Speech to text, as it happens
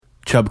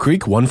Chub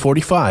Creek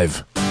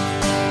 145.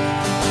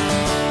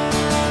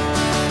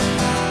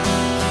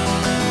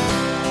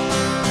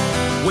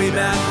 Way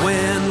back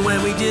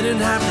when we didn't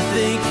have to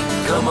think.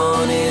 Come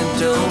on in,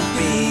 don't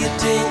be a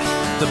dink.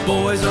 The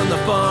boys on the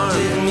farm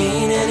didn't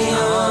mean any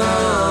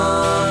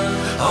harm.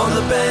 On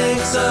the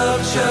banks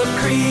of Chub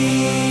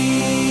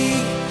Creek.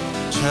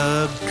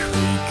 Chub Creek.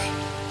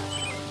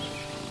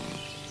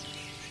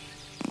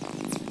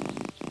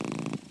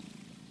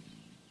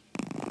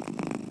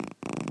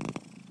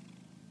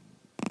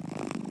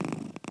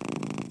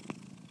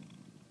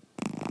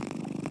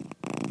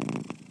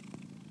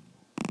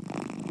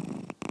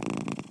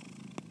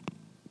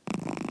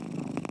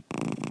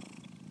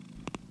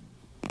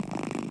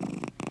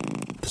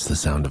 This is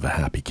the sound of a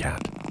happy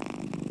cat.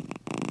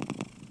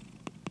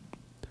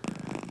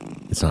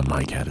 It's not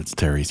my cat, it's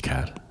Terry's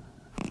cat.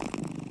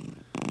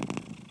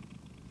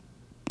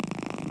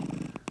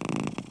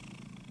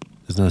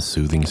 Isn't that a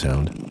soothing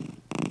sound?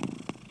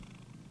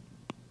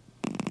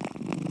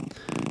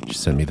 She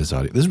sent me this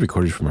audio. This is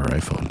recorded from her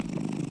iPhone.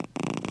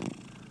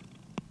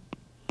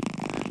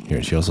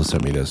 Here, she also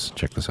sent me this.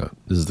 Check this out.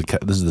 This is the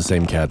cat. This is the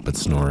same cat, but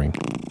snoring.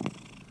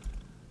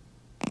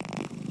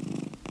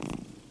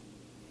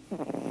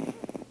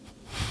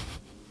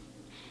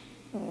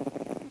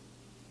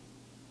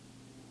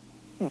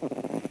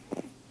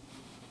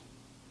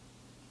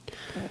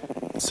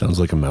 It sounds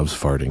like a mouse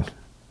farting.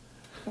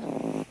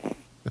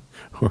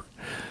 Or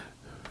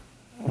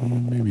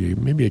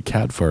maybe a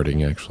cat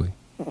farting, actually.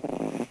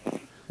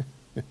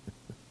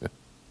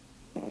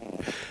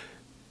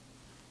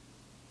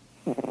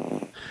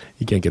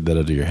 You can't get that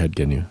out of your head,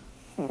 can you?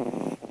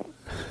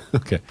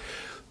 Okay.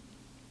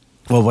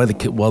 Well,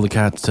 while the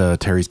cat,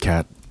 Terry's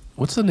cat.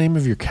 What's the name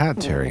of your cat,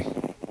 Terry?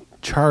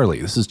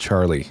 Charlie. This is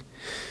Charlie.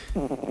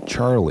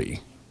 Charlie.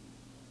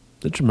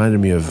 That reminded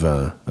me of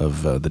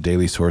the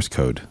Daily Source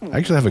Code. I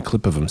actually have a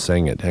clip of him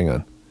saying it. Hang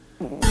on.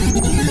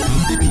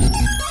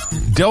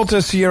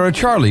 Delta Sierra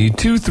Charlie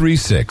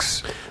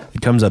 236.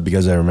 It comes up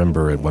because I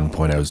remember at one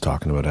point I was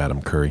talking about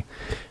Adam Curry.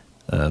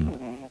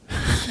 Listening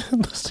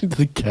to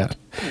the cat.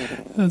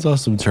 That's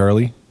awesome,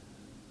 Charlie.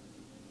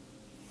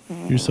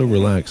 You're so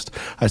relaxed.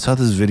 I saw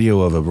this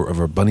video of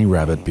a bunny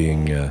rabbit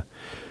being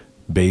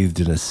bathed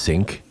in a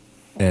sink,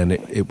 and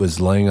it was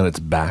lying on its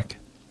back.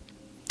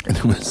 And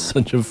it was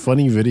such a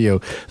funny video.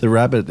 The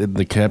rabbit in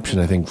the caption,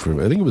 I think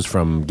it was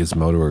from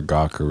Gizmodo or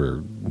Gawker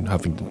or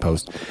Huffington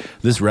Post.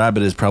 This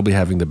rabbit is probably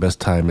having the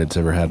best time it's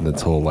ever had in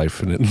its whole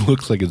life, and it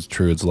looks like it's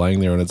true. It's lying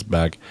there on its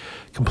back,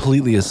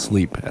 completely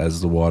asleep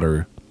as the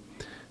water.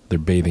 They're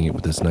bathing it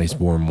with this nice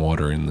warm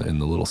water in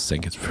the little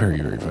sink. It's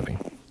very, very funny.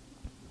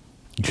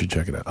 You should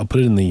check it out. I'll put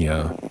it in the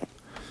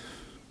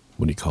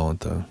what do you call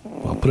it?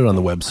 I'll put it on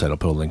the website. I'll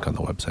put a link on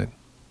the website.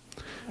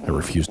 I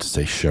refuse to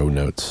say show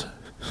notes.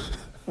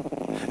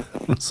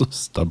 I'm so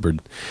stubborn.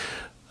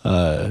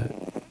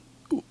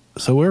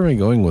 So where am I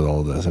going with all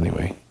of this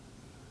anyway?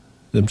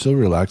 I'm so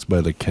relaxed by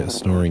the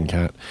snoring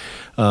cat.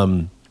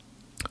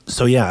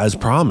 So yeah, as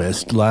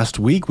promised, last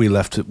week we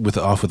left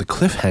off with a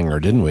cliffhanger,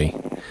 didn't we?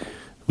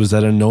 Was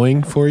that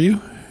annoying for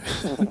you?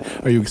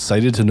 Are you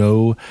excited to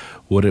know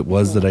what it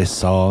was that I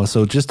saw?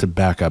 So just to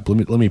back up,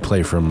 let me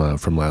play from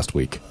last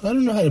week. I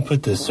don't know how to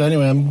put this. So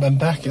anyway, I'm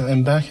back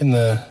in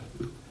the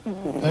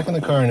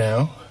car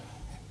now.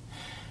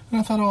 And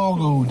I thought, I'll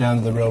go down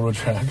to the railroad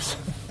tracks.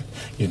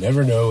 You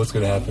never know what's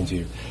going to happen to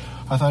you.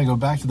 I thought I'd go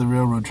back to the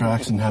railroad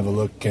tracks and have a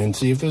look and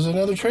see if there's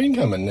another train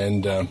coming.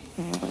 And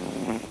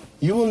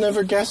you will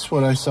never guess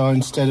what I saw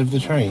instead of the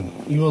train.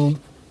 You will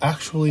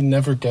actually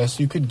never guess.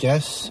 You could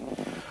guess.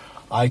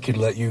 I could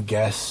let you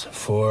guess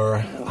for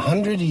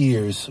 100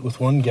 years with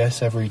one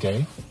guess every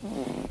day.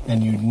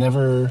 And you'd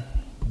never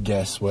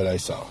guess what I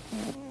saw.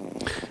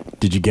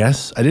 Did you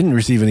guess? I didn't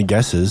receive any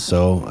guesses,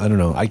 so I don't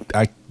know.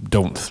 I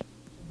don't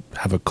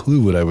have a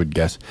clue what I would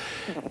guess.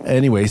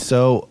 Anyway,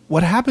 so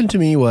what happened to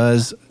me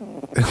was...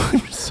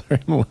 I'm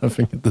sorry, I'm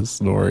laughing at the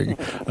snoring.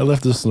 I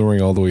left the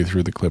snoring all the way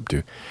through the clip,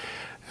 too.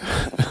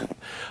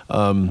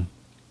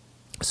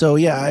 So,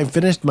 yeah, I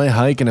finished my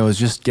hike, and I was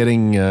just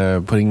putting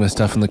my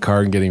stuff in the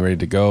car and getting ready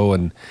to go,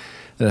 and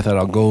then I thought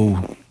I'll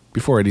go...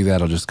 Before I do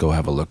that, I'll just go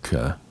have a look.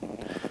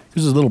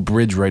 There's a little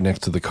bridge right next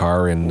to the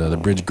car, and the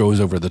bridge goes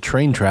over the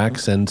train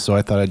tracks, and so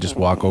I thought I'd just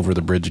walk over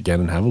the bridge again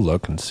and have a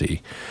look and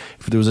see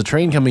if there was a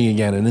train coming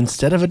again. And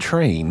instead of a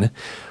train,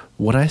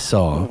 what I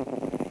saw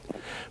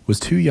was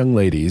two young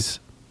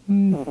ladies,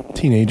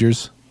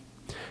 teenagers.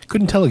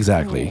 Couldn't tell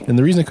exactly, and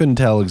the reason I couldn't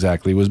tell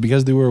exactly was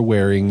because they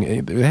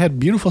had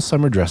beautiful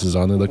summer dresses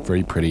on. They looked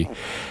very pretty,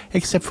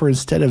 except for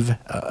instead of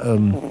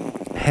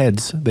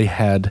heads, they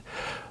had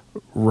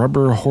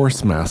rubber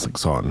horse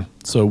masks on.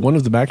 So one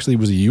of them actually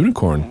was a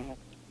unicorn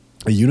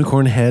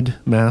head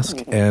mask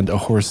and a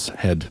horse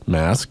head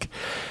mask,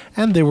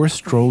 and they were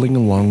strolling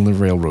along the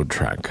railroad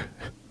track.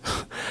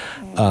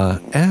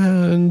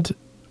 And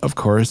of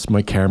course,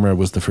 my camera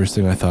was the first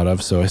thing I thought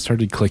of, so I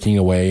started clicking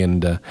away,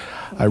 and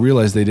I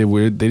realized they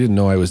didn't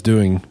know I was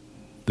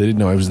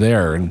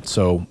there, and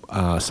so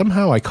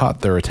somehow I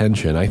caught their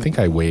attention. I think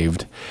I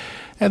waved,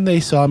 And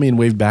they saw me and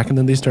waved back, and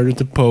then they started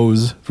to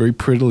pose very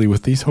prettily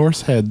with these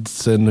horse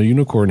heads and the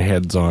unicorn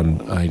heads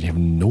on. I have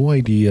no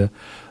idea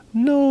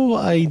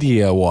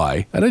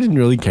why. And I didn't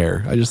really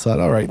care. I just thought,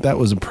 all right, that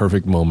was a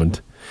perfect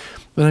moment.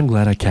 And I'm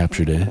glad I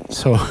captured it.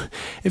 So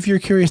if you're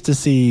curious to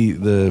see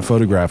the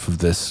photograph of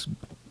this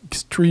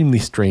extremely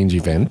strange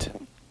event,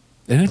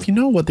 and if you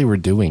know what they were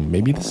doing,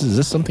 maybe is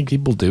this something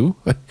people do?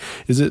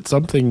 Is it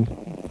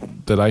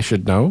something that I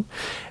should know?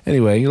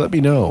 Anyway, let me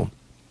know.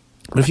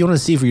 But if you want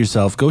to see for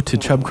yourself, go to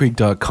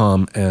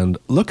chubcreek.com and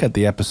look at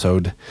the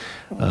episode,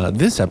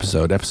 this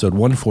episode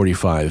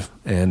 145,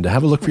 and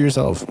have a look for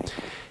yourself.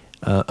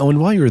 And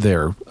while you're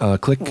there,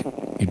 click,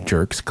 you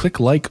jerks,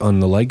 click like on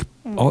the like.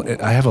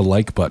 I have a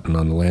like button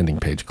on the landing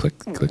page.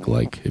 Click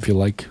like if you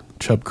like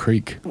Chub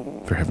Creek,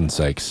 for heaven's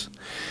sakes.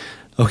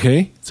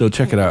 Okay, so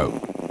check it out.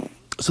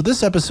 So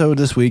this episode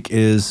this week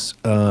is,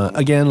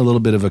 again, a little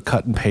bit of a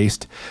cut and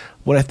paste.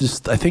 What I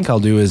think I'll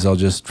do is I'll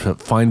just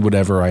find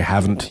whatever I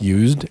haven't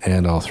used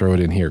and I'll throw it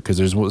in here, because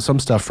there's some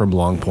stuff from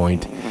Long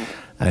Point,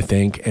 I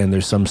think, and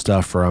there's some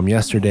stuff from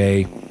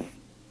yesterday,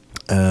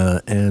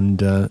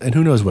 and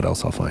who knows what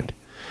else I'll find.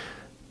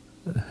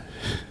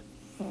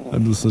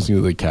 I'm just listening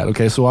to the cat.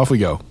 Okay, so off we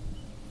go.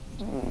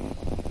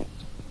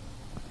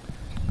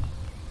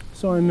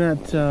 So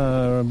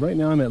right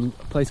now I'm at a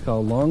place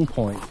called Long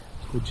Point,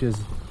 which is,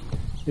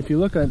 if you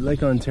look at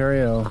Lake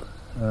Ontario,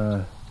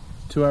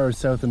 2 hours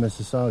south of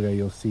Mississauga,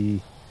 you'll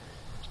see,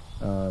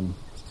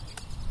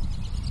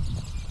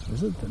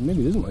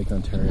 maybe it isn't Lake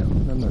Ontario,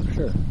 I'm not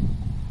sure.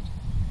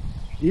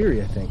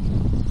 Erie, I think.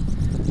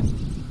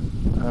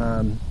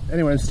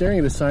 Anyway, I'm staring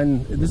at a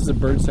sign. This is a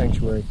bird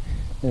sanctuary,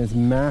 and it's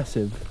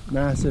massive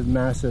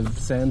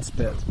sand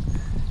spit.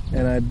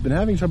 And I've been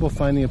having trouble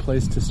finding a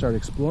place to start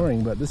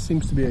exploring, but this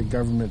seems to be a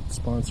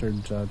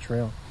government-sponsored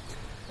trail.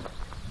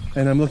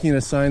 And I'm looking at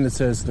a sign that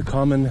says the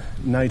Common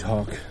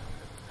Nighthawk.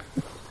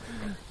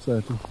 So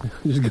I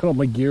just got all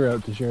my gear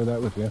out to share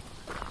that with you.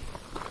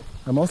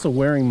 I'm also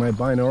wearing my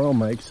binaural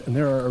mics, and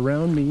there are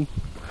around me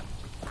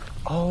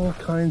all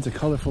kinds of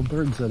colorful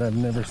birds that I've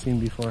never seen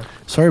before.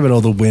 Sorry about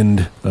all the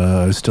wind.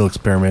 I was still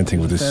experimenting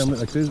with this.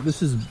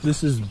 This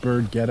is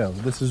bird ghetto.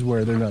 This is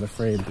where they're not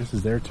afraid. This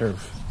is their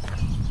turf.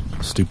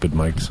 Stupid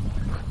mics.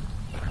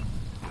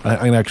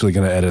 I'm actually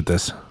going to edit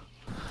this.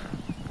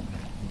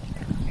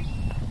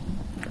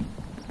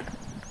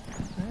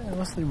 Yeah,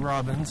 mostly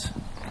robins.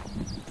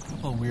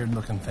 Little weird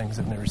looking things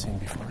I've never seen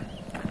before.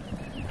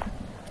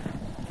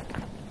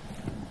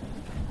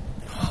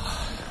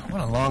 What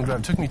a long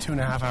drive. It took me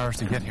 2.5 hours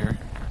to get here.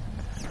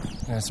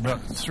 And it's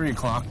about 3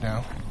 o'clock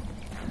now.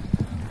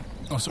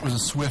 Oh, so it was a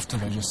swift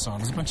that I just saw.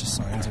 There's a bunch of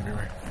signs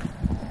everywhere.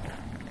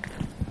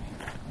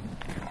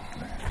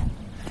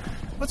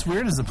 What's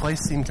weird is the place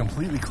seemed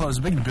completely closed.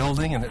 A big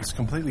building, and it's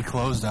completely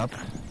closed up.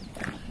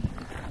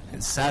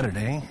 It's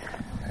Saturday,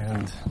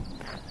 and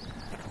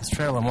this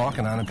trail I'm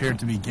walking on appeared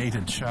to be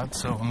gated shut,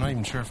 so I'm not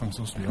even sure if I'm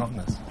supposed to be on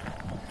this.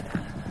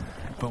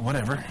 But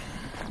whatever.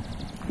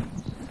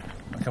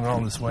 I'm coming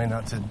all this way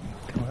not to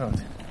come out.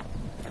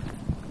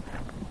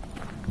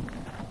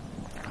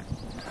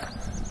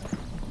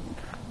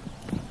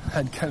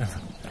 Had kind of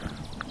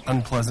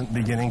unpleasant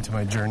beginning to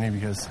my journey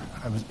because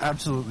I was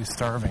absolutely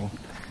starving.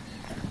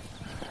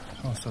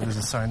 Oh, so there's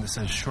a sign that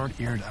says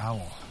short-eared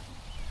owl.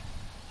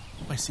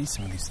 I see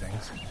some of these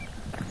things.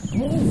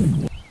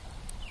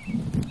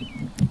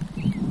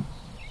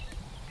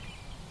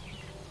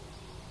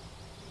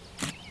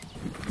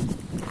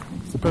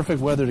 It's the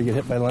perfect weather to get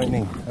hit by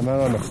lightning. I'm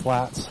out on the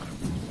flats.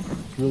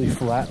 It's really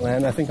flat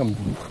land. I think I'm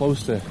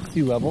close to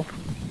sea level,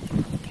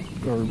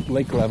 or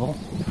lake level.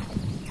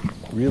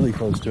 Really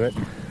close to it.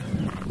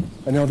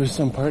 I know there's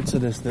some parts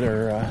of this that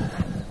are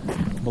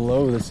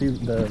below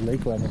the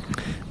lake level.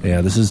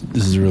 Yeah, this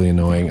is really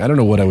annoying. I don't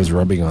know what I was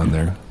rubbing on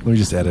there. Let me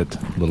just edit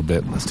a little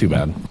bit. That's too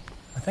bad.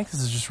 I think this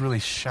is just really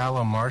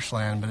shallow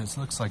marshland, but it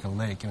looks like a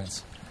lake, and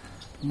it's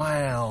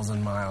miles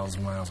and miles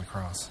and miles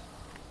across.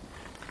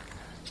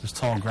 There's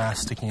tall grass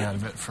sticking out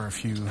of it for a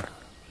few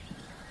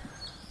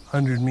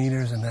 100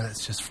 meters, and then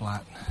it's just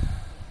flat.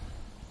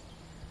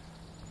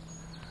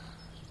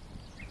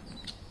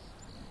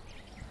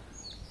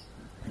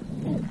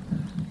 A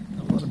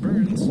lot of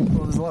birds.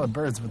 Well, there's a lot of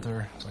birds, but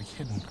they're like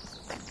hidden.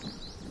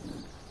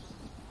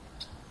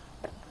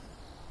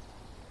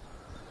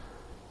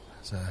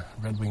 There's a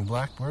red-winged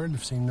blackbird.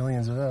 I've seen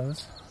millions of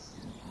those.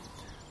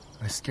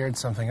 I scared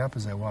something up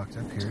as I walked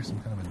up here,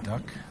 some kind of a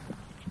duck.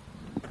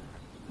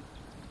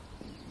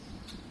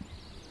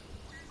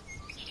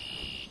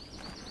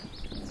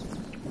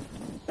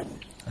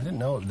 I didn't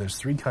know there's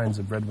 3 kinds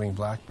of red-winged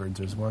blackbirds.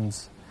 There's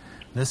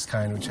this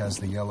kind which has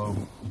the yellow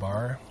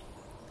bar.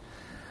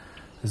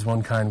 There's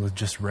one kind with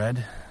just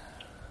red.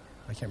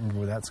 I can't remember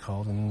what that's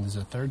called. And then there's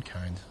a third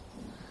kind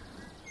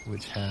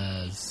which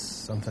has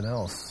something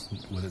else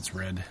with its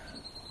red.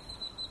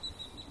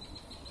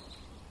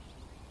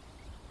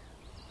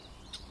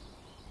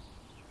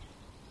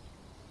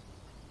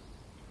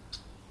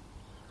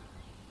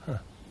 Huh.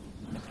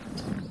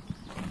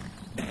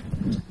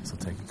 This will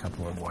take a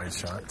couple of wide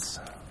shots.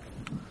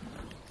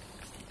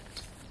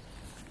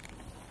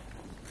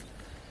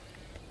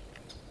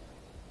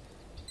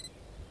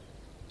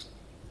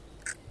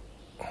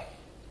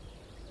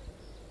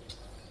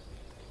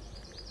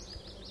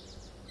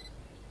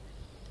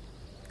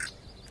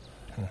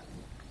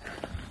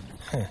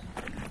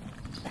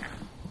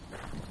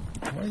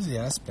 Why is the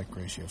aspect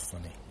ratio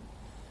funny?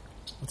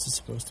 What's it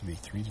supposed to be?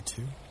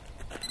 3:2?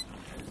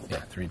 Yeah,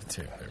 3:2.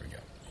 There we go.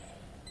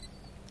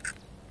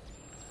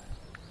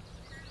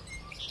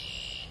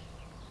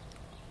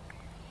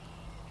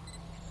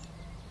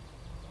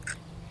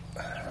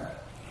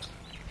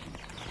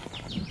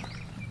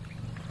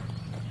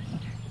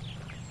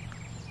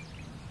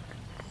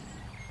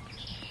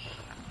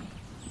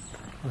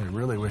 What I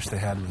really wish they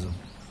had was a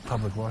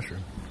public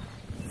washroom.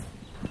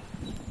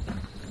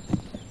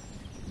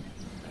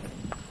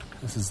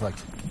 This is like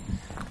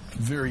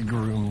very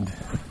groomed.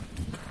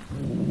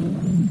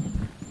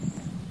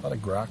 A lot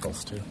of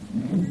grackles too.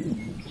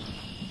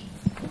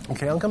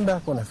 Okay, I'll come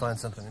back when I find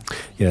something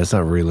interesting. Yeah, it's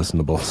not very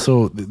listenable.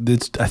 So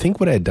I think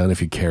what I had done,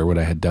 if you care, what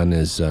I had done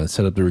is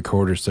set up the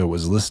recorder so it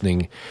was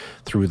listening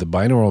through the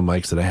binaural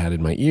mics that I had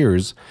in my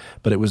ears,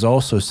 but it was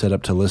also set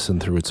up to listen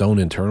through its own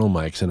internal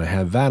mics, and I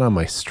had that on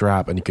my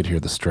strap, and you could hear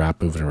the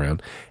strap moving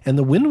around. And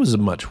the wind was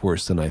much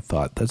worse than I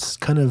thought. That's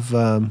kind of,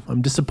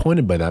 I'm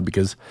disappointed by that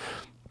because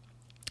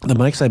the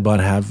mics I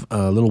bought have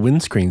little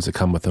windscreens that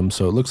come with them,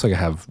 so it looks like I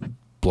have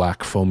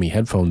black foamy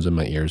headphones in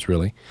my ears,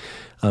 really.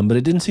 But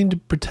it didn't seem to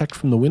protect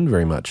from the wind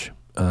very much.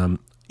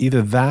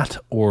 Either that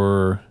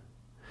or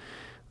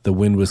the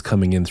wind was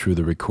coming in through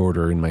the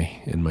recorder in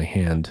my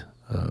hand,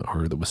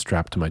 or that was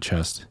strapped to my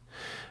chest,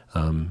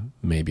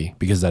 maybe,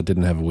 because that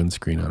didn't have a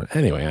windscreen on it.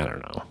 Anyway, I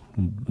don't know.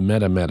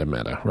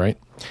 Meta, right?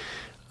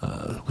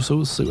 So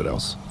we'll see what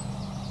else.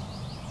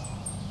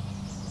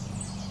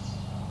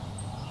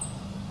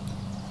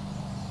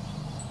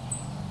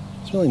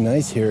 It's really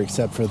nice here,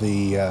 except for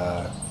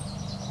the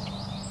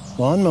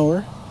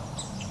lawnmower.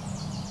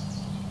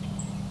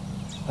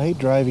 I hate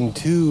driving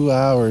 2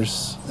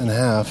 hours and a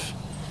half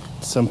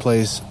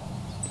someplace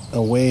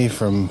away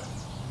from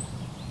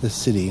the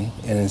city,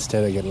 and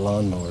instead I get a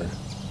lawnmower.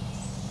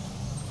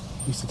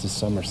 At least it's a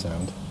summer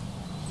sound.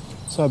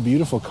 Saw a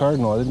beautiful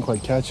cardinal. I didn't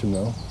quite catch him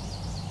though.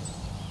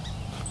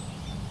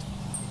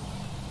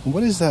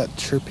 What is that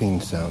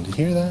chirping sound? Do you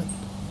hear that?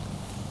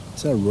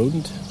 Is that a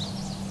rodent?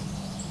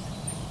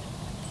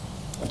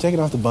 I've taken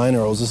off the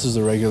binaurals. This is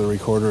the regular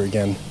recorder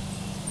again.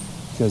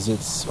 Because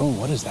it's... Oh,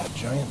 what is that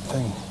giant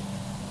thing?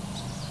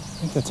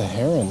 I think that's a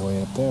heron way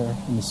up there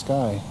in the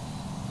sky.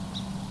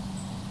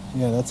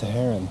 Yeah, that's a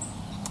heron.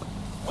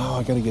 Wow,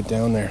 I gotta get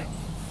down there.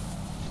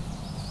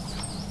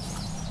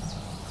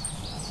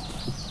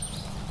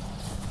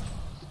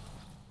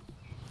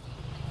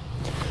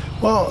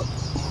 Well,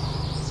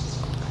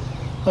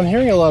 I'm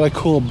hearing a lot of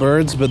cool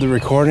birds, but the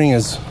recording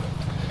is...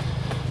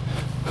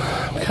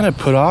 I'm kind of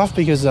put off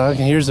because I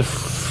can hear the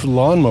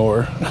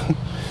lawnmower.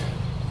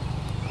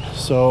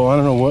 So I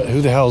don't know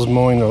who the hell's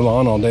mowing their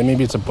lawn all day.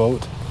 Maybe it's a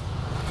boat.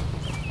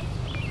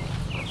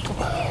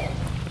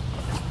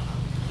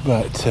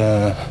 But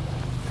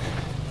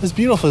as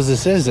beautiful as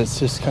this is, it's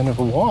just kind of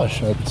a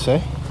wash, I'd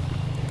say.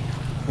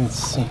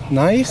 It's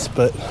nice,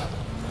 but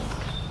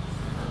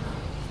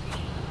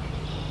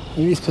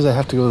maybe it's because I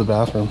have to go to the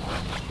bathroom.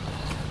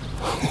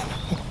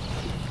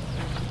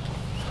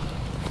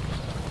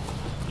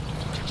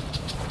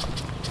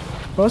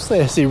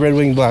 Mostly I see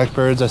red-winged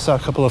blackbirds. I saw a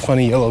couple of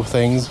funny yellow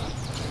things.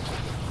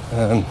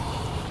 And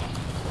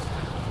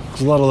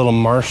there's a lot of little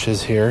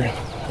marshes here.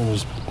 And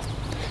there's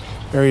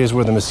areas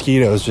where the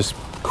mosquitoes just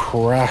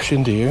crash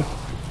into you.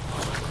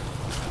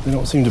 They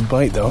don't seem to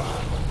bite though.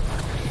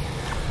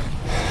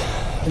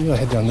 Maybe I'll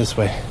head down this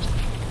way.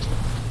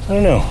 I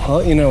don't know. I'll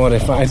let you know what I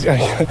find.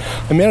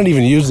 I may not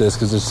even use this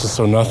because it's just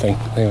so nothing.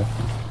 Anyway.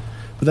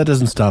 But that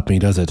doesn't stop me,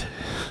 does it?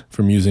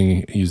 From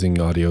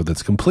using audio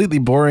that's completely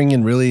boring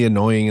and really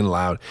annoying and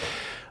loud.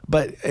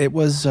 But it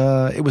was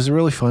a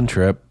really fun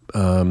trip.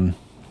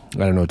 I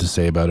don't know what to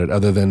say about it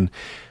other than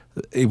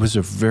it was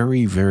a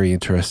very, very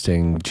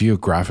interesting,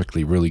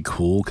 geographically really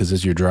cool, because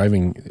as you're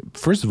driving,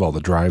 first of all, the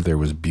drive there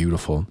was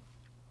beautiful.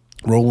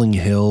 Rolling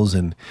hills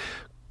and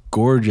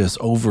gorgeous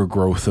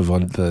overgrowth of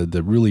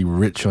the really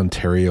rich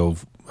Ontario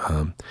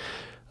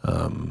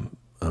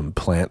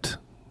plant.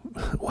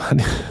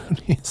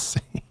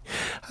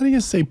 How do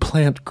you say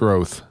plant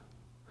growth?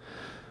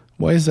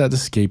 Why is that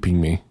escaping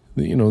me?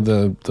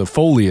 The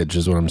foliage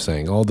is what I'm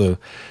saying. All the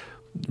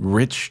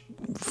rich...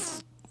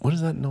 What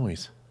is that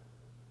noise?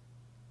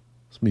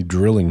 Somebody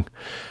drilling.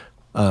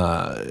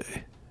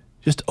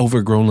 Just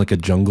overgrown like a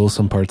jungle,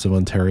 some parts of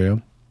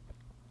Ontario.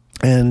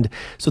 And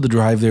so the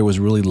drive there was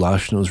really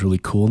lush and it was really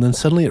cool. And then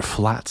suddenly it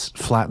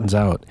flattens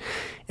out.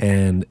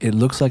 And it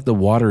looks like the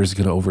water is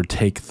going to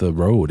overtake the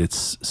road.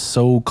 It's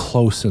so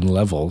close in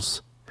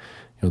levels.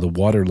 The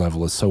water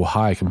level is so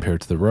high compared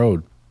to the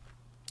road.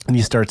 And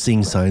you start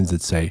seeing signs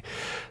that say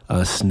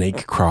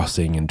snake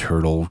crossing and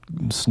turtle.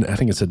 I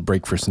think it said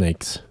break for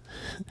snakes.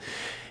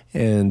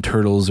 And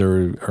turtles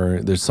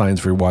there's signs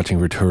for watching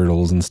for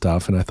turtles and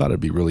stuff. And I thought it'd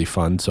be really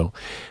fun. So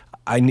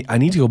I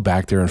need to go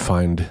back there and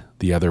find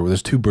the other.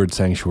 There's 2 bird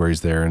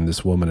sanctuaries there. And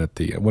this woman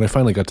when I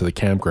finally got to the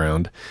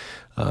campground,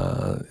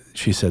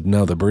 she said,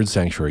 no, the bird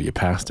sanctuary, you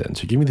passed it. And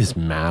she gave me this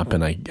map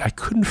and I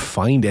couldn't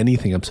find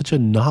anything. I'm such a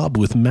knob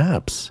with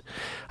maps.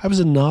 I was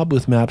a knob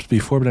with maps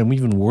before, but I'm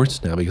even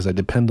worse now because I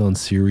depend on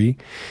Siri.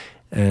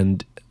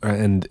 and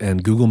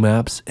Google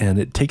Maps, and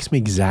it takes me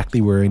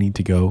exactly where I need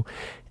to go.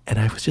 And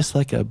I was just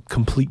like a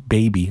complete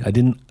baby. I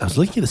was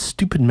looking at a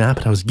stupid map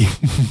and I was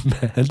getting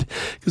mad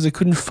because I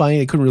couldn't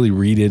really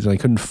read it, and I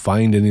couldn't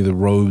find any of the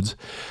roads.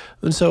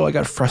 And so I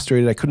got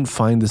frustrated. I couldn't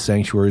find the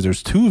sanctuaries.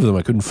 There's 2 of them.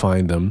 I couldn't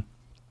find them.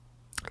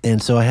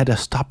 And so I had to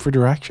stop for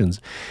directions.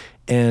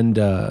 And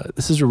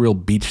this is a real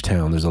beach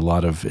town. There's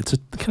it's a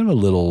kind of a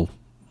little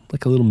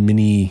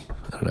mini,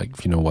 I don't know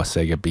if you know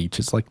Wasaga Beach.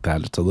 It's like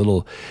that. It's a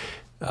little,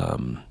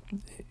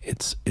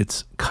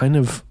 it's kind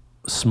of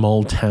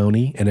small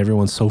towny, and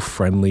everyone's so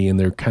friendly, and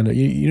they're kind of,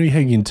 you know how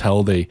you can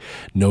tell they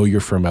know you're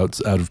from out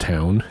of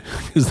town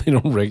because they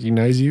don't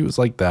recognize you. It's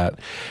like that.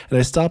 And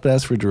I stopped to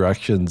ask for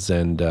directions,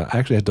 and I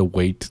actually had to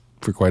wait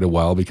for quite a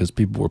while because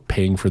people were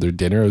paying for their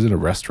dinner. I was in a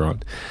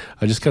restaurant.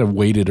 I just kind of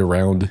waited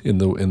around in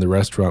the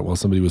restaurant while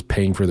somebody was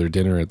paying for their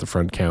dinner at the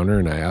front counter,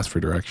 and I asked for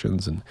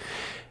directions,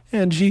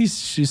 and she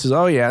says,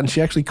 oh yeah, and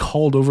she actually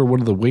called over one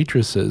of the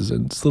waitresses,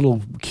 and this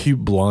little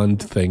cute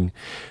blonde thing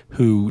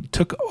who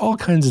took all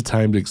kinds of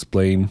time to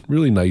explain.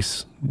 Really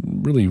nice,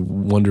 really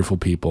wonderful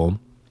people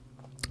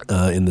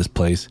in this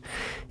place.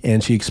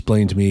 And she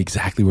explained to me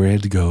exactly where I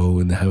had to go,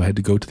 and how I had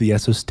to go to the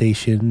Esso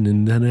station,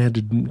 and then I had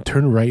to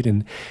turn right,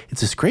 and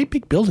it's this great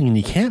big building, and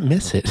you can't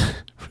miss it.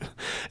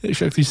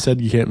 She actually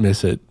said you can't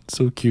miss it.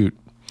 So cute.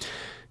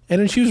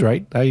 And then she was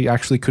right. I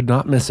actually could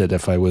not miss it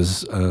if I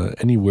was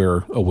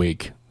anywhere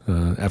awake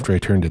after I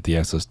turned at the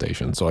Esso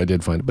station. So I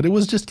did find it. But it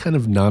was just kind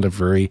of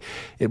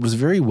it was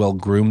very well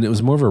groomed. It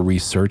was more of a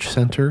research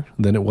center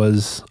than it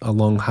was a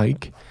long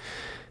hike.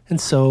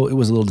 And so it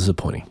was a little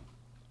disappointing.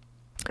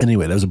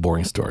 Anyway, that was a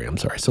boring story. I'm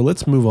sorry. So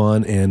let's move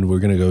on, and we're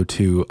going to go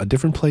to a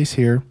different place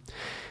here.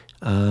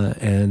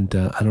 And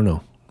I don't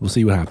know. We'll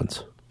see what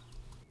happens.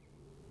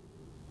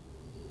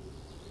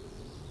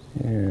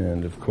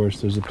 And of course,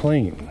 there's a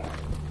plane.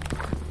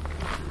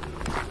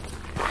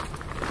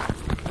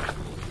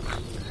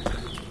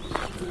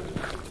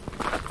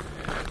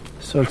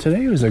 So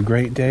today was a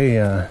great day.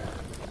 Ouch.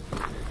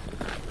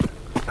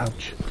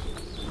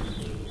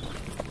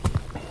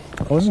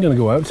 I wasn't going to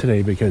go out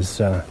today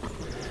because I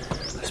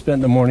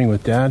spent the morning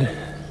with Dad.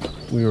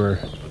 We were...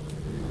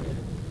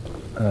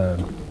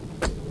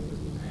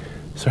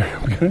 sorry,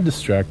 I'm kind of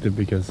distracted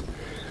because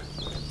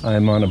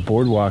I'm on a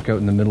boardwalk out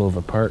in the middle of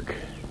a park.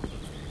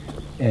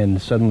 And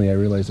suddenly I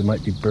realized there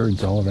might be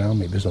birds all around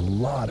me. There's a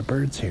lot of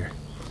birds here.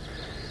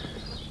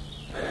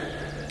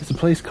 It's a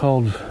place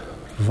called...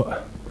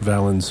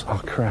 Valens.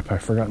 Oh crap,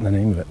 I've forgotten the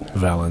name of it.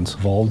 Valens.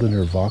 Valden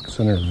or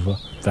Voxen or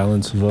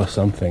Valens.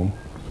 Something.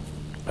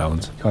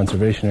 Valens.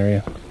 Conservation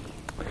area.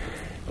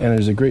 And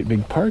there's a great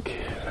big park,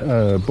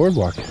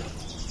 boardwalk.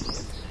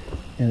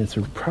 And it's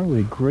probably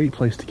a great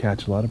place to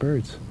catch a lot of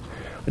birds.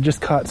 I just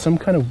caught some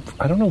kind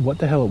of, I don't know what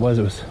the hell it was.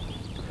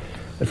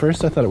 At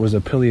first I thought it was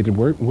a pileated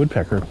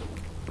woodpecker,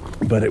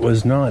 but it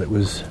was not. It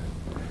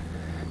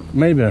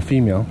might have been a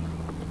female.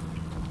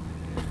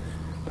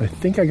 But I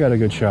think I got a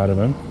good shot of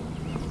him.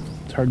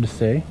 It's hard to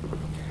say.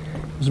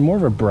 It was more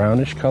of a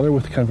brownish color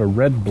with kind of a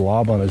red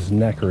blob on his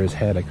neck or his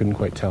head. I couldn't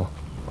quite tell.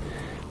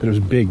 But it was a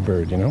big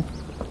bird, you know?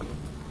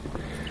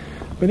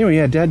 But anyway,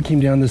 yeah, Dad came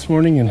down this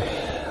morning, and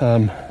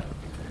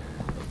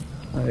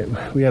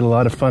we had a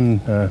lot of fun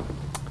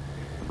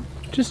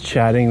just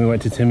chatting. We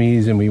went to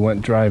Timmy's, and we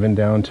went driving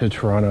down to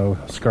Toronto,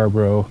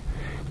 Scarborough,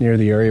 near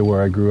the area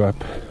where I grew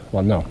up.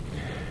 Well, no,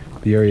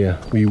 the area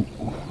we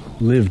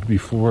lived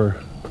before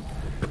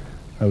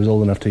I was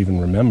old enough to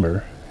even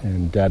remember.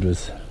 And Dad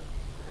was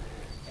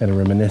kind of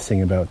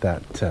reminiscing about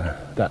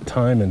that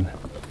time and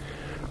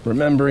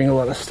remembering a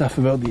lot of stuff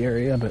about the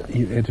area, but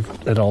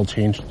it all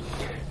changed.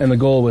 And the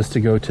goal was to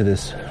go to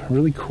this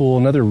really cool,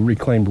 another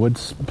reclaimed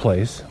woods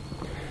place.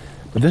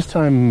 But this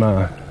time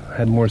I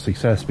had more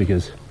success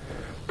because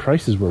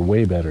prices were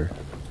way better.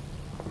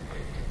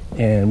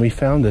 And we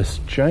found this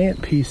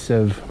giant piece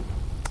of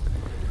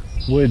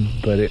wood,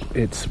 but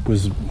it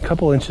was a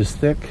couple inches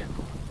thick.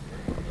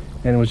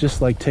 And it was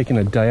just like taking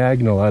a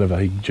diagonal out of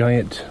a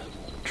giant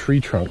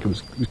tree trunk. It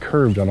was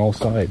curved on all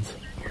sides.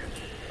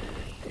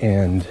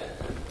 And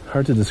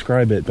hard to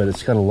describe it, but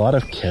it's got a lot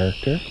of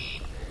character.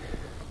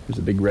 There's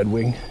a big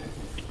redwing.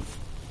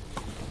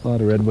 A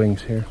lot of redwings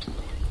here.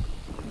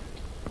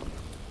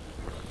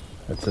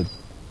 That's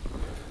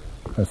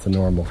the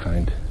normal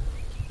kind.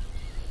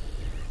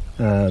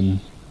 And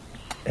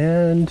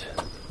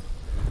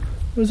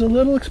it was a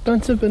little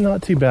expensive, but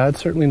not too bad.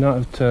 Certainly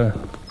not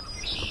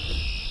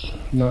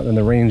in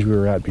the range we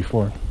were at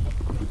before.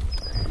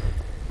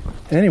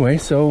 Anyway,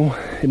 so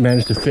it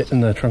managed to fit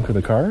in the trunk of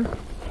the car.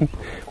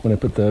 When I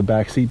put the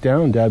back seat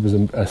down, Dad was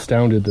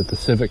astounded that the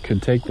Civic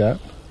could take that.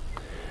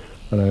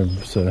 And it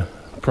was a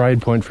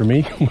pride point for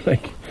me when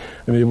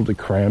I'm able to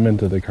cram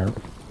into the car.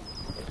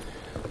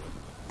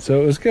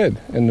 So it was good.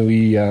 And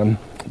we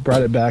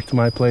brought it back to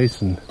my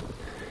place and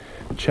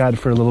chatted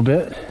for a little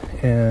bit.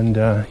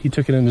 And he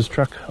took it in his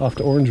truck off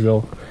to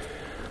Orangeville.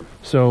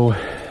 So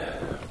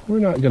we're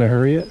not going to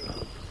hurry it.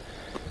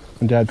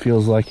 When Dad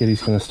feels like it,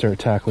 he's going to start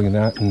tackling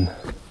that, and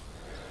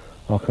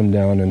I'll come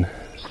down and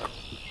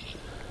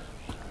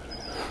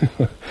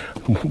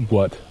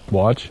What?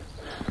 Watch?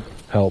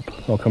 Help.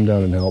 I'll come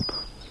down and help.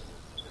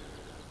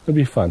 It'll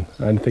be fun.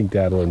 I think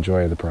Dad will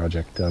enjoy the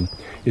project.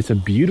 It's a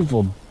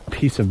beautiful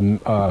piece of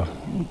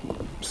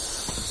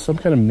some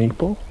kind of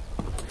maple,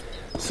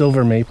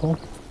 silver maple.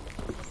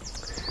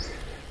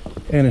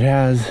 And it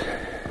has,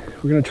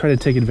 we're going to try to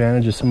take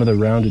advantage of some of the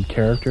rounded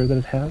character that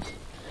it has,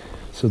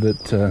 so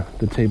that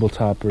the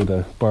tabletop or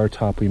the bar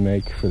top we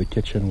make for the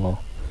kitchen will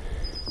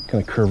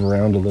kind of curve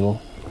around a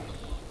little.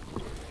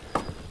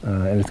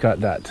 And it's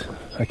got that,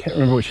 I can't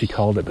remember what she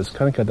called it, but it's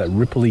kind of got that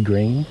ripply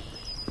grain.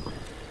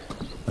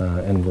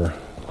 And we're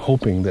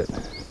hoping that,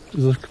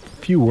 there's a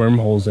few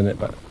wormholes in it,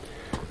 but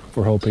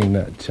we're hoping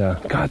that,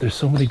 God, there's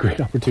so many great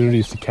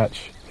opportunities to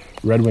catch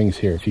redwings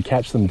here. If you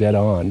catch them dead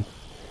on,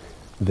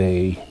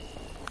 they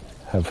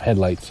have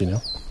headlights, you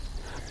know.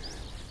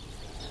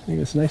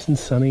 It's nice and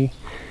sunny.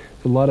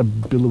 A lot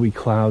of billowy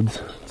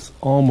clouds. It's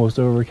almost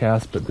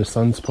overcast, but the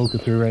sun's poking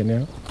through right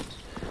now.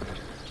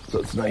 So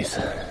it's nice.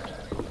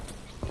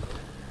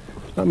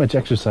 Not much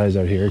exercise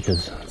out here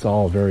because it's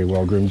all very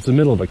well groomed. It's the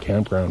middle of a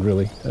campground,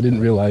 really. I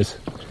didn't realize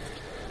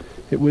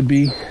it would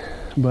be,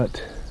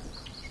 but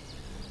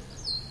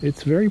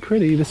it's very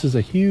pretty. This is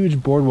a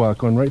huge boardwalk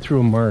going right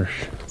through a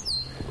marsh.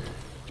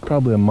 It's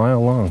probably a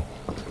mile long.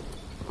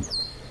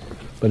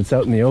 But it's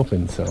out in the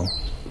open, so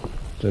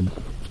the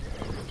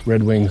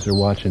redwings are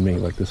watching me,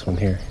 like this one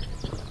here.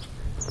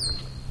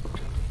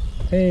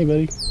 Hey,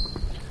 buddy.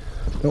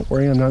 Don't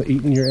worry, I'm not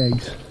eating your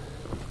eggs.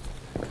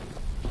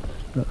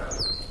 No.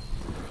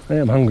 I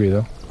am hungry,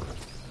 though.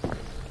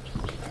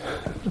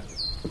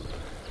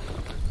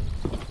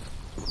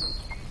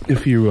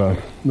 If you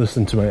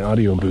listen to my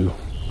audio boo,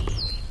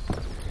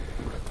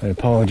 I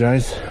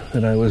apologize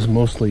that I was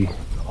mostly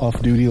off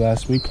duty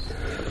last week.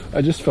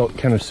 I just felt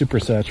kind of super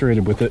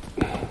saturated with it.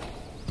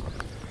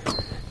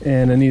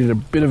 And I needed a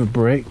bit of a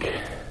break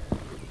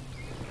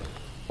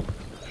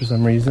for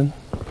some reason.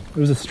 It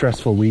was a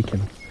stressful week,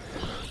 and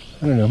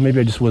I don't know, maybe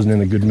I just wasn't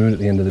in a good mood at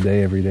the end of the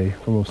day every day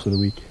for most of the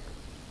week.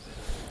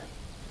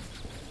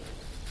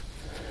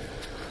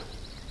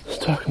 I was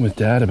talking with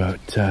Dad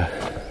about, I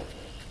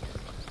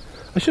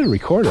should have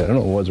recorded. I don't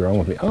know what was wrong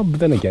with me. Oh, but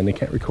then again, you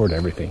can't record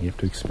everything. You have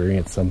to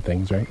experience some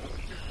things, right?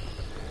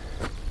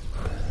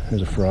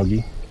 There's a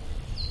froggy.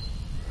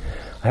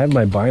 I have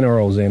my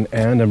binaurals in,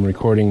 and I'm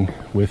recording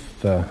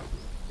with the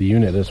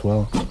unit as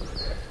well.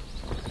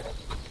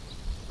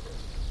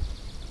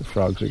 The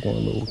frogs are going a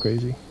little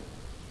crazy.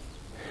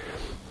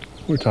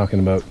 We're talking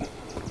about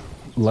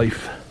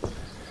life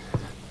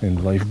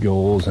and life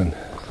goals, and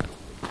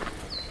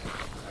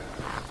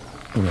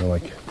you know,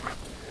 like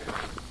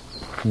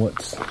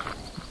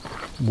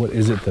what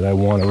is it that I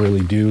want to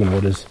really do, and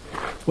what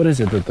is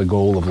it that the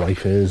goal of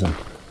life is. And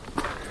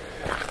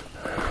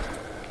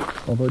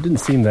although it didn't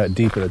seem that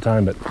deep at the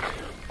time, but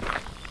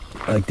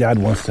like Dad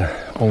wants to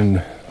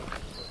own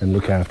and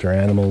look after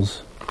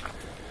animals,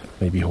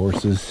 maybe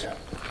horses.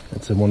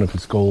 That's one of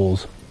his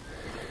goals.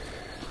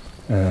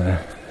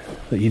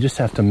 But you just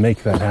have to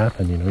make that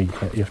happen. You know, you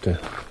have to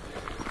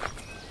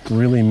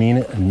really mean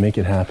it and make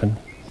it happen.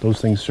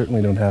 Those things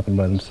certainly don't happen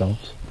by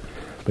themselves.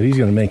 But he's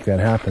going to make that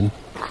happen.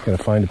 He's going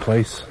to find a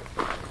place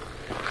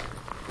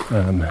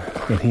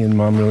that he and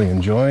Mom really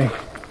enjoy.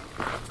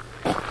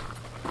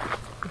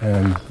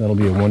 And that'll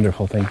be a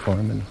wonderful thing for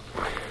him. And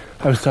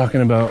I was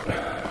talking about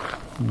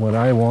what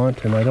I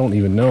want, and I don't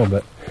even know,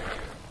 but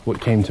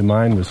what came to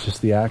mind was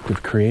just the act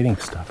of creating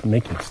stuff,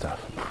 making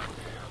stuff.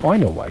 Oh, I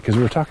know why, because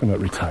we were talking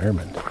about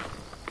retirement.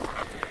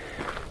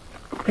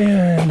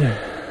 And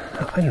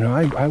I don't know,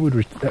 I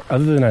would,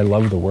 other than I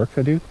love the work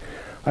I do,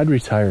 I'd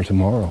retire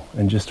tomorrow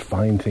and just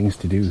find things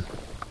to do.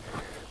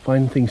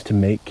 Find things to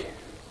make.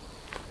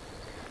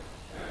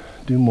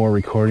 Do more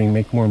recording,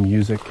 make more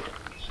music.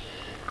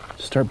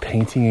 Start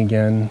painting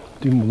again.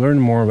 Learn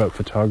more about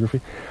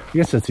photography. I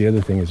guess that's the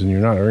other thing, is when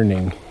you're not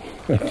earning,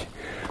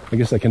 I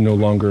guess I can no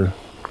longer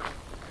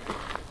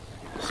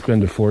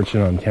spend a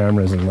fortune on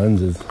cameras and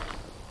lenses.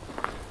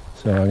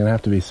 So I'm going to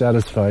have to be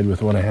satisfied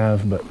with what I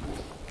have,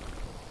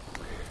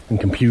 and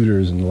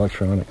computers and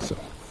electronics. So.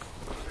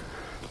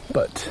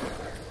 But,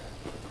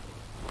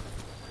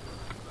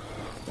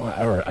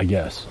 whatever, I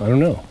guess. I don't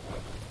know.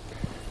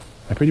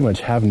 I pretty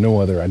much have no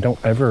other. I don't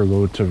ever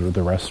go to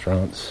the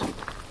restaurants.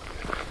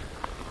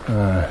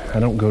 I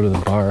don't go to the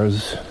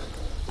bars.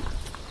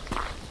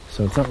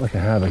 So it's not like I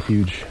have a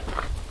huge,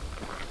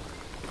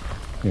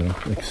 you know,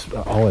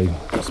 all I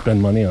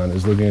spend money on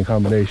is living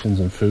accommodations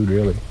and food,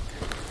 really.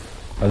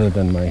 Other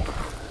than my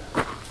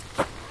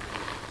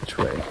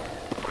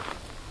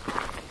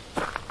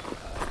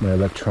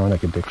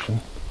electronic addiction.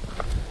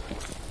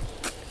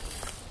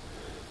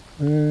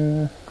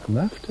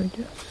 Left, I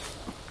guess?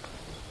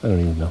 I don't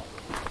even know.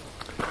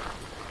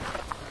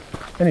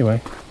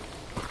 Anyway,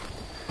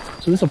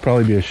 so this will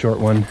probably be a short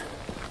one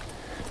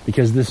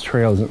because this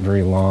trail isn't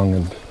very long,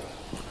 and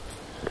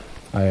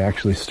I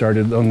actually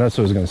started, oh, that's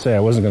what I was going to say. I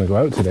wasn't going to go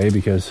out today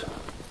because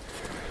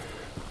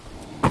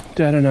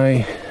Dad and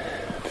I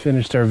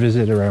finished our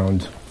visit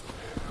around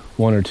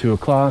 1 or 2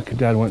 o'clock.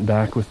 Dad went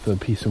back with the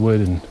piece of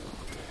wood and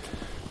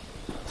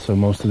So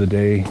most of the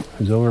day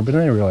is over. But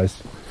then I realized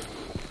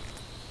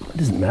it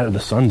doesn't matter. The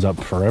sun's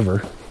up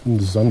forever. And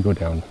the sun go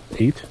down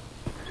 8.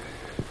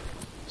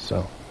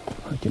 So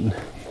I can...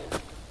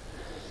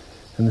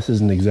 And this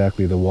isn't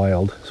exactly the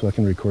wild, so I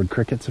can record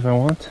crickets if I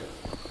want.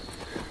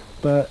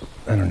 But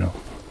I don't know.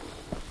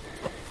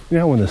 You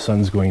know, when the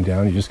sun's going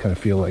down, you just kind of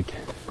feel like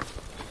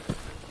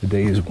the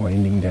day is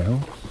winding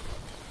down.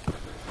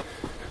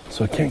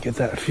 So I can't get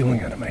that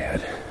feeling out of my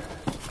head.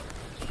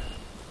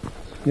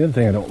 The other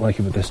thing I don't like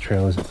about this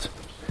trail is it's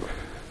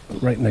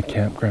right in the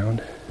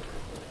campground.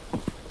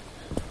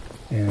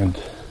 And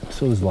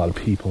so there's a lot of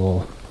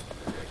people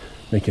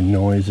making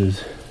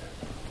noises,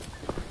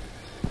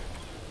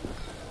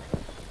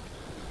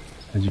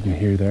 as you can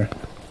hear there.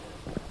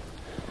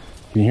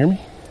 Can you hear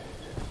me?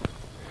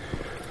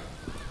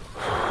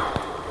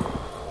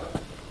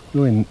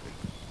 Really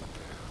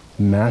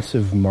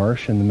massive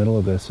marsh in the middle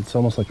of this. It's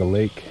almost like a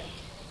lake,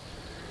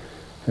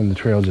 and the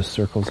trail just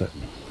circles it.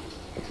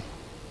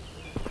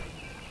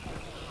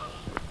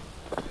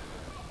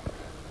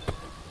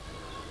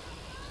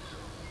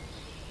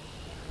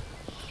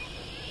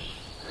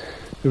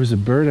 There was a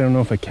bird, I don't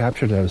know if I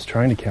captured it. I was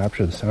trying to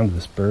capture the sound of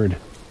this bird.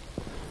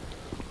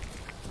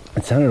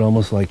 It sounded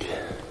almost like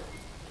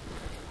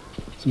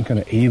some kind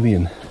of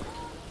alien.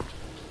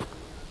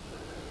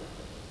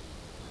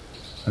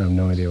 I have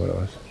no idea what it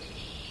was.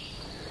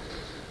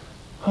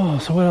 Oh,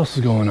 so what else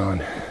is going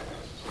on?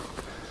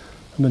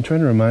 I've been trying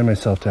to remind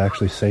myself to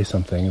actually say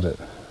something that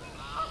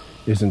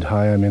isn't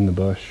 "hi, I'm in the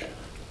bush."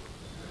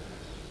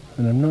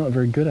 And I'm not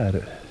very good at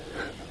it.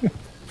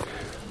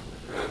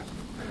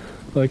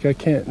 Like, I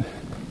can't...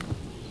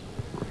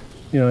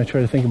 You know, I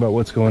try to think about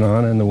what's going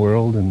on in the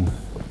world and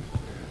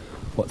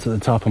what's at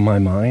the top of my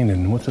mind,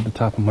 and what's at the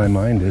top of my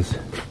mind is,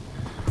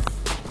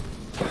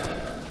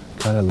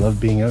 God, I love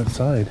being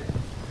outside.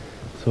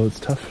 So it's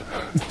tough.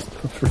 It's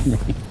tough for me.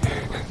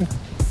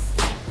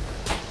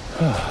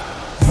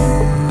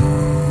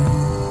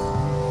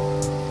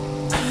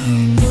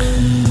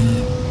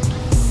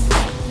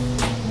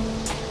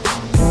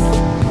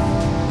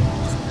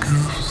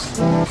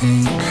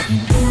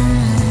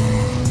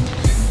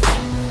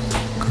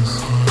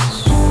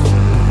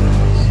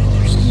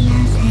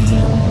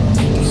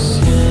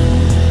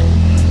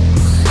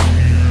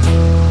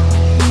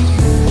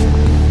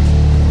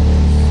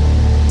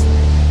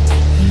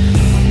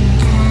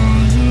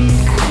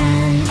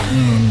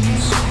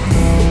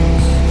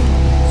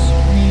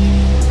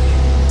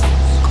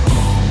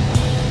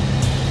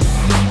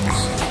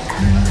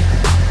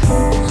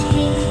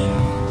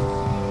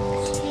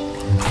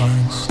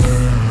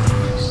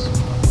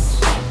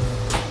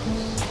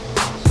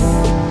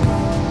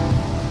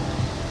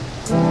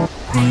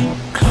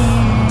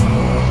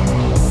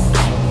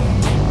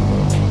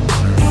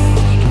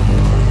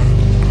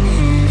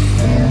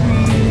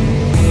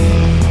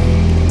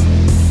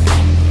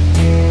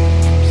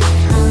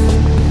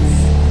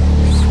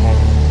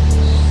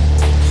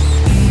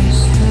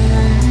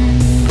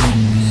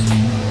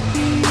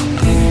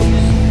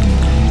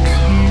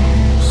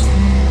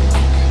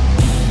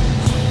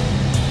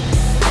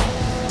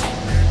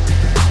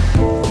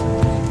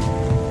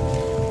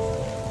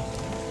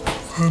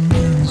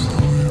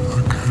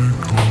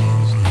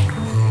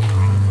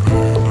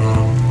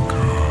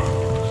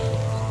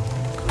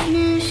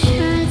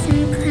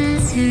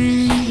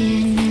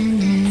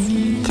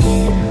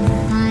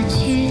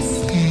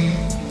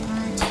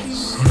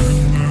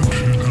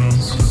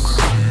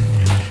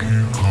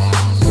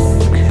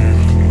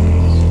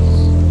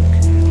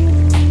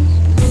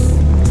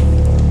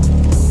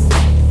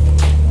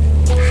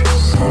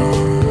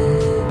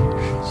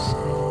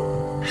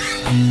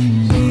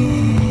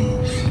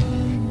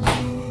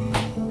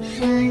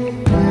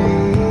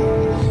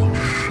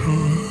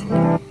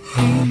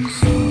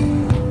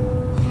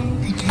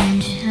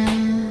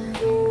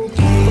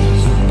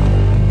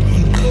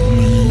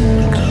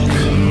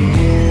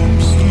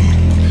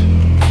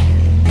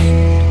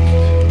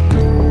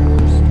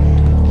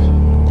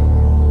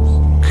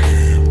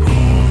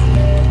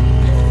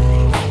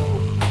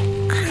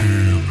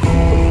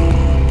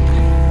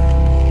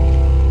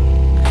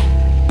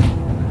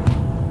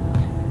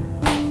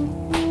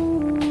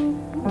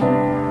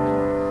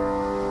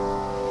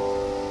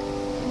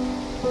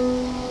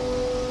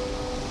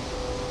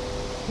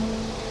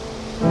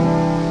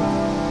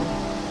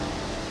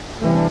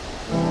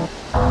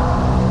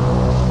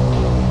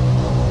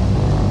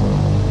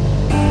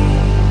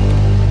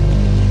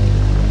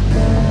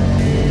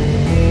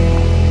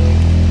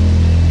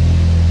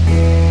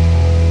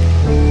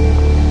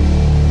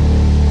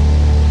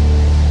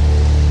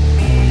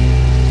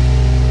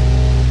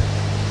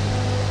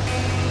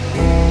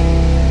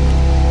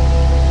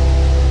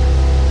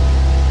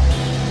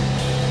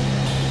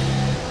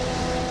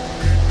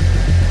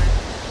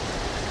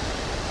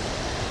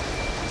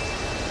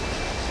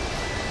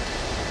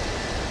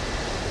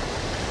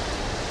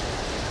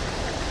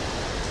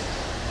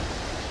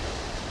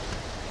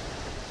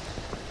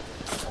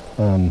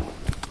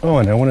 Oh,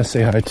 and I want to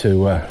say hi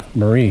to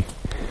Marie.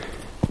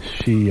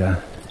 She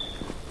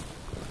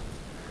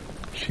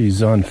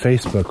She's on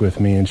Facebook with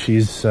me, and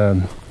she's,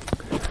 let's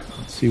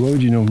see, what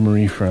would you know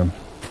Marie from?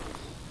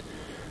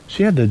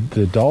 She had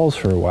the dolls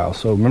for a while.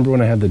 So remember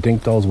when I had the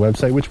Dink Dolls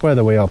website, which, by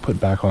the way, I'll put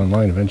back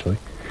online eventually.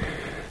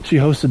 She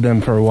hosted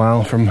them for a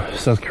while from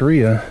South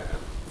Korea.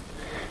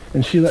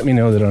 And she let me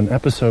know that on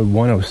episode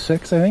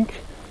 106, I think,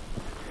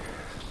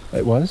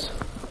 it was,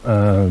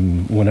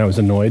 when I was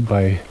annoyed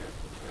by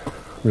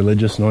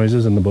religious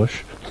noises in the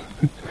bush.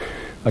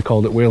 I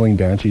called it wailing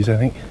banshees, I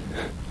think.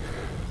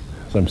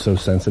 So I'm so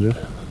sensitive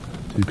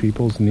to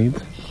people's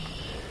needs.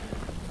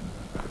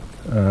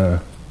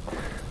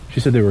 She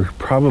said they were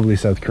probably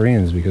South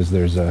Koreans because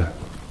there's a...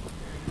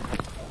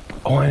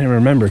 Oh, I didn't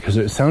remember because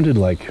it sounded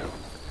like,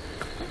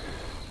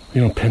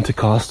 you know,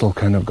 Pentecostal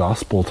kind of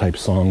gospel type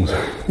songs.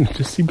 It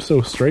just seems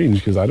so strange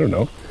because I don't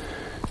know.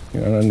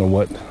 You know, I don't know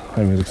what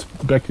I was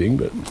expecting,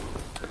 but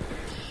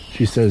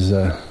she says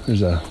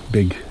there's a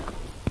big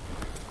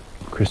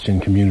Christian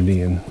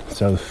community in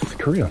South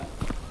Korea.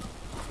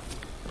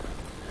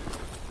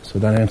 So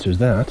that answers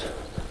that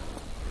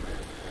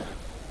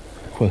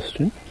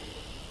question.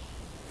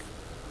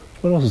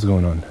 What else is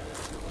going on?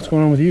 What's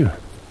going on with you?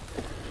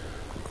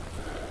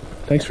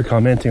 Thanks for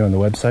commenting on the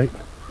website.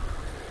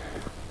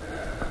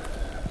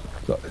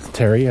 It's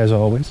Terry, as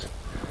always.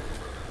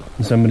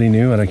 And somebody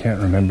new, and I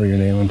can't remember your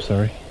name, I'm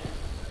sorry.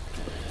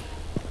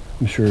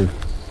 I'm sure,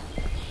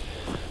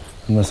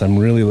 unless I'm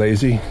really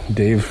lazy,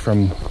 Dave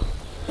from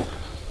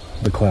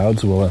the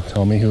clouds will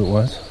tell me who it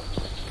was.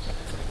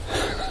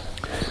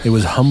 It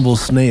was Humble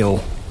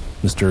Snail,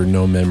 Mr.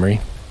 No Memory.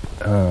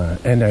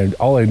 And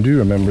all I do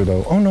remember,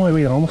 though... Oh, no,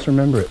 wait, I almost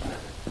remember it.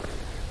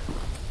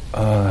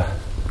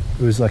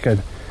 It was like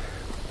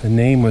the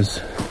name was...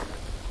 I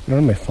don't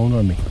have my phone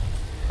on me.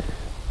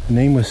 The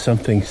name was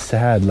something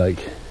sad, like...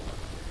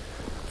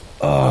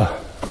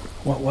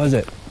 what was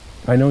it?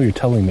 I know you're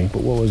telling me,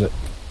 but what was it?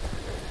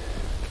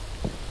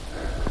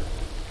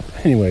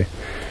 Anyway,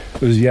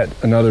 it was yet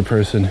another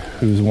person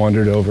who's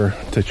wandered over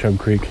to Chub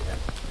Creek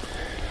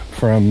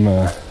from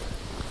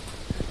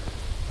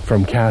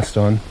Cast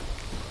On.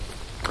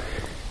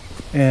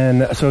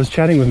 And so I was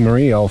chatting with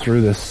Marie all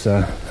through this,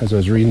 as I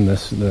was reading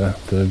this,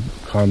 the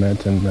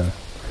comment, and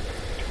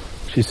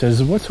she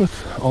says, what's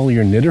with all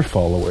your knitter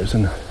followers?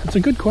 And it's a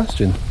good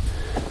question.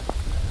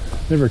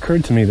 It never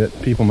occurred to me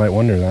that people might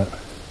wonder that.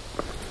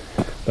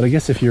 But I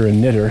guess if you're a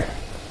knitter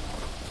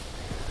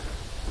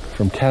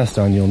from Cast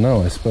On, you'll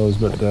know, I suppose.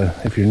 But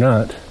if you're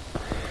not,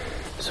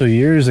 so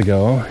years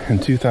ago, in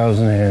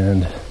 2000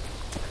 and...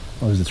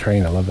 Oh, there's a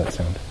train. I love that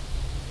sound. I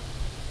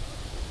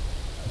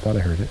thought I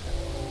heard it.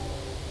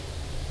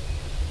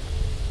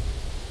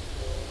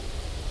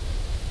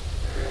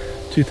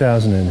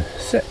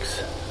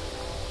 2006.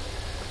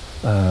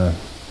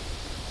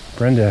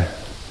 Brenda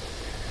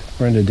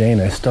Dane,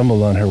 I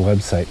stumbled on her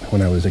website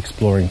when I was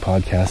exploring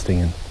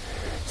podcasting, and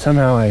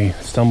somehow I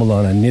stumbled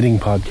on a knitting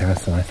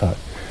podcast, and I thought,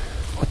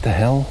 what the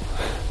hell?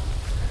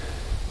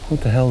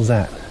 What the hell is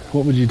that?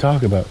 What would you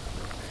talk about?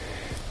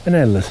 And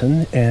I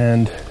listened,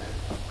 and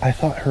I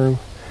thought her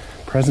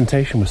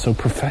presentation was so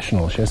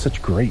professional. She has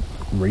such great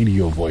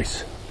radio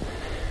voice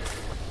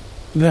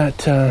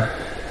that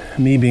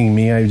me being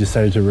me, I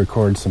decided to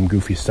record some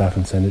goofy stuff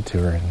and send it to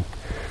her. And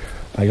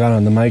I got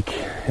on the mic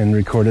and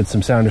recorded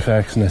some sound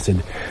effects, and I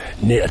said,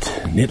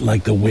 knit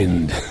like the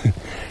wind,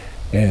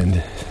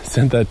 and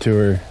sent that to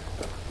her.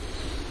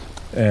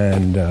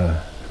 And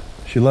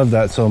she loved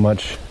that so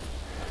much,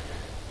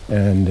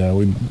 and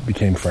we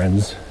became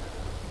friends.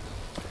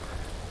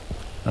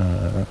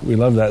 She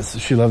loved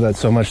that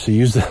so much to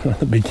use that at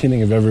the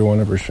beginning of every one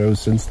of her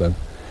shows since then.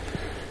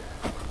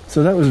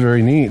 So that was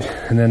very neat.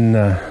 And then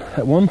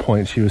at one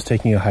point she was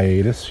taking a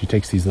hiatus. She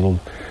takes these little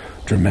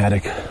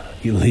dramatic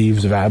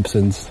leaves of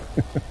absence.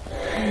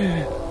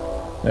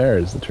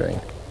 There's the train.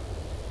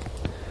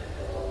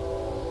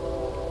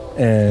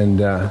 And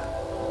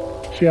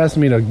she asked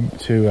me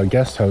to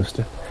guest host,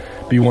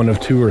 be one of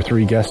 2 or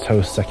 3 guest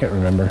hosts. I can't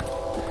remember.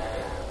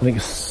 I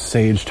think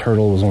Sage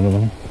Turtle was one of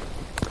them,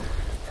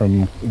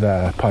 from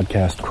the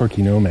podcast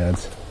Quirky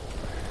Nomads,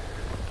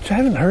 which I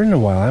haven't heard in a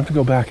while. I have to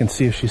go back and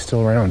see if she's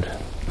still around,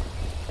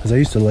 because I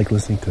used to like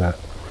listening to that.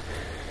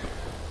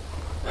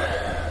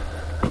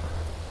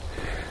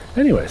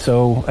 Anyway,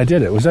 so I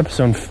did it. It was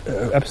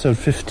episode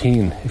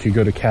 15. If you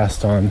go to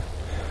cast-on.com,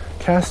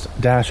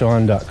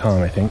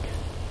 I think.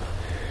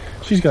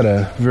 She's got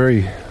a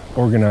very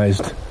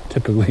organized,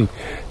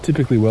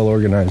 typically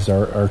well-organized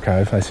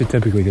archive. I say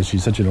typically because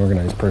she's such an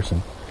organized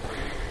person.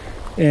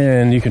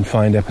 And you can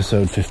find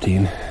episode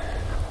 15.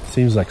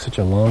 Seems like such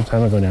a long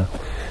time ago now.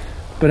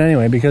 But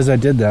anyway, because I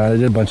did that, I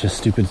did a bunch of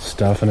stupid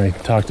stuff, and I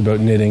talked about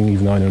knitting,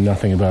 even though I know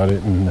nothing about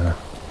it, and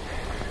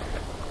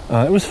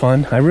it was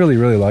fun. I really,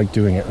 really liked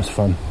doing it. It was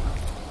fun.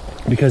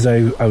 Because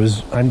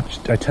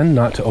I tend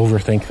not to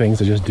overthink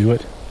things, I just do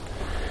it.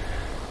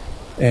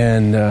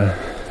 And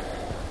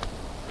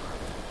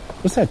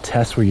what's that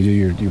test where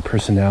you do your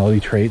personality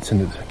traits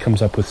and it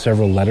comes up with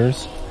several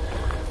letters?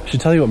 I should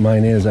tell you what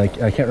mine is. I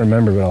can't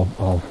remember, but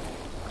I'll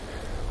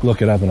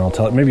look it up and I'll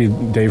tell it. Maybe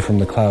Dave from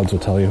the Clouds will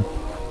tell you.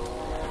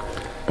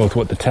 both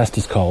what the test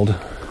is called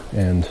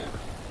and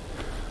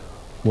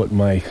what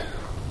my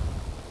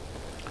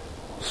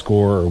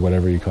score or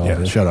whatever you call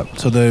it. Shut up.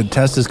 So the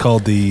test is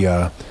called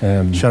the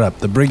shut up,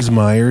 the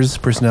Briggs-Myers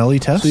personality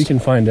test. So you can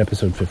find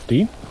episode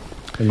 15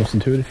 and listen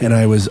to it if you and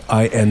I was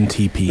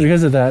INTP.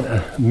 Because of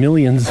that,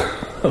 millions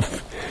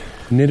of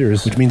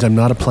knitters, which means I'm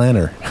not a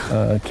planner,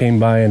 came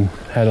by and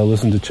had to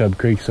listen to Chub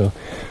Creek. So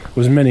it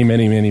was many,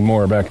 many, many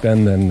more back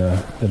then than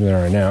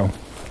there are now.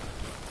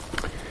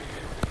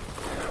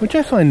 Which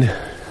I find,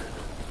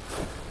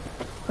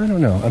 I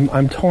don't know,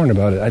 I'm torn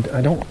about it.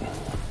 I don't.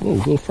 Whoa,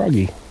 little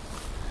froggy.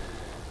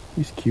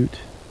 He's cute.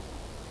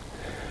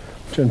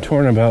 Which I'm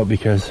torn about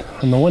because,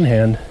 on the one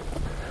hand,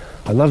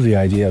 I love the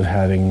idea of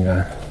having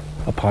a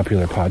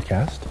popular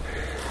podcast.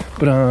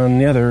 But on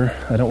the other,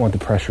 I don't want the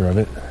pressure of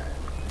it.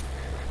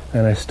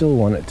 And I still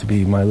want it to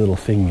be my little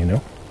thing, you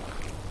know?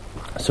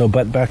 So,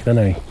 but back then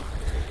it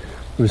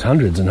was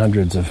hundreds and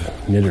hundreds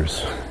of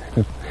knitters.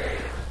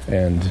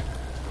 And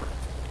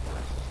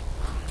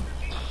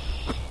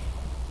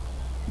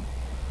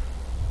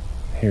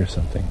here's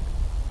something.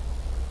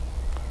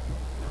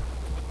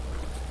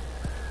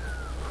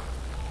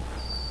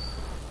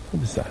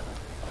 What is that?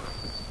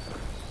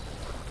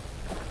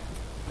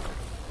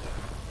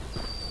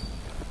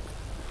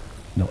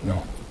 Don't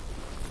know.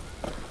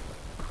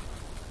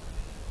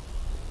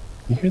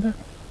 You hear that?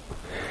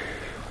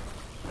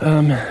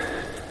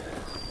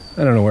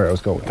 I don't know where I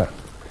was going with that.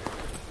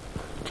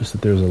 Just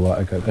that there's a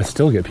lot. I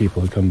still get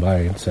people who come by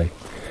and say,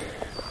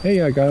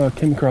 "Hey, I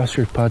came across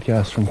your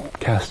podcast from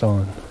Cast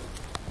On."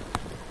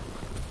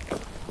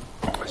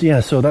 So yeah,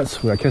 so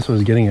that's what I guess what I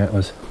was getting at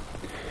was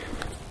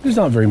there's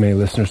not very many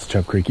listeners to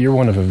Chub Creek. You're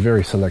one of a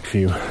very select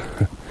few,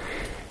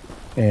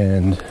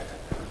 and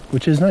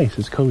which is nice.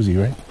 It's cozy,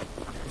 right?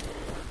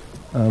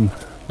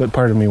 But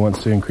part of me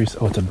wants to increase.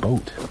 Oh, it's a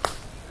boat.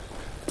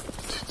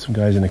 Some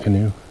guys in a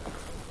canoe.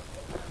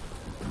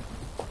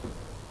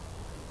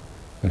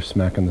 They're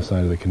smacking the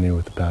side of the canoe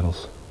with the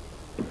paddles.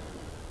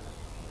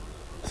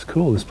 It's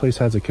cool. This place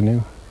has a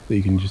canoe that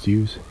you can just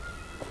use.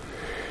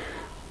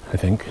 I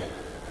think.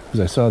 Because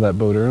I saw that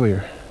boat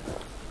earlier.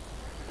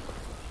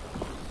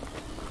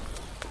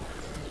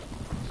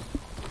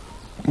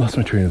 Lost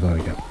my train of thought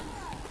again.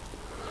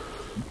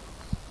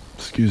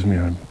 Excuse me,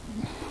 I'm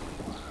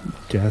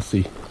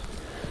gassy.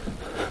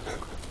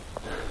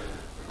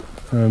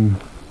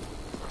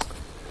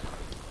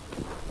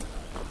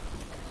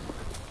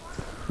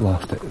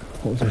 Lost it.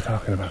 What was I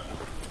talking about?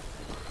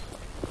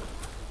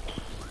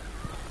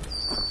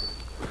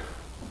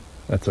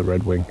 That's a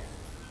red wing.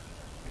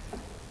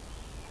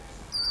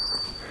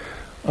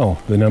 Oh,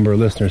 the number of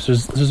listeners.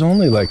 There's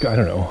only like, I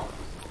don't know.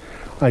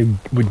 I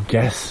would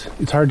guess,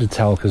 it's hard to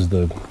tell because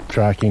the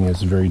tracking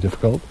is very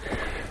difficult,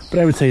 but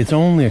I would say it's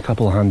only a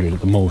couple hundred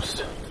at the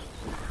most.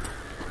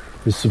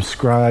 Is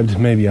subscribed,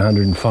 maybe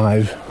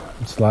 105.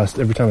 It's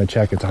every time I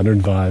check, it's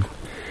 105.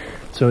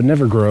 So it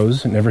never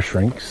grows, it never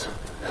shrinks.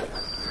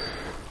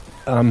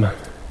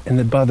 And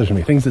it bothers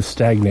me. Things that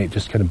stagnate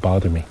just kind of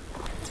bother me.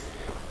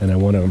 And I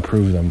want to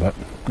improve them, but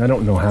I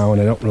don't know how,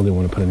 and I don't really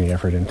want to put any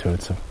effort into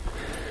it. So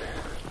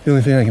the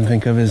only thing I can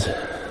think of is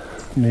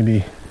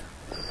maybe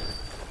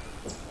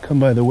come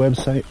by the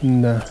website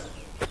and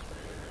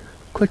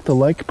click the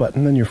like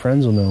button, and your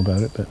friends will know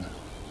about it, but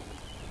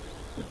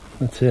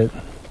that's it.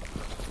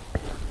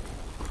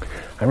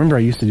 I remember I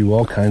used to do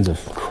all kinds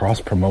of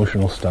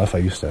cross-promotional stuff. I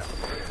used to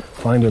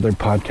find other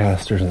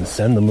podcasters and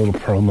send them little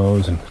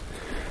promos, and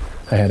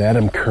I had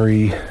Adam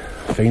Curry,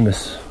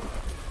 famous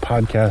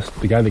podcast,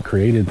 the guy that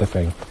created the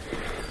thing,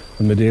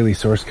 from the Daily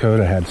Source Code.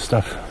 I had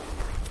stuff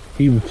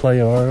he would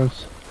play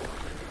ours.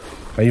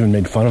 I even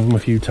made fun of him a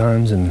few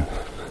times, and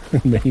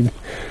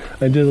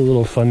I did a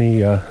little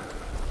funny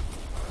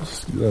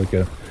like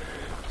a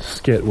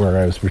skit where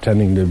I was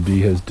pretending to do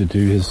his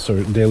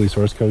Daily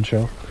Source Code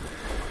show.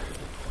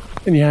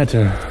 And you had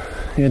to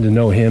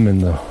know him,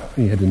 and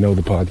you had to know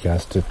the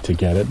podcast to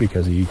get it,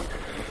 because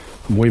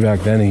way back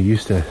then he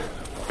used to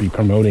be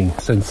promoting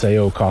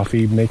Senseo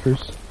coffee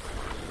makers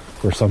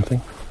or something,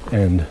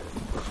 and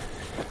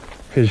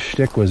his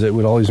shtick was it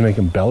would always make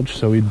him belch,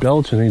 so he'd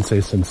belch and he'd say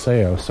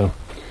Senseo.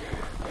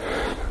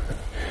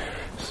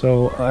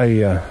 So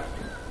I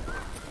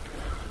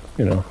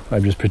I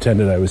just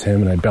pretended I was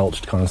him, and I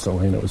belched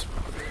constantly, and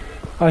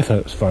I thought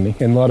it was funny,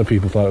 and a lot of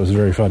people thought it was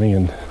very funny,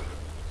 and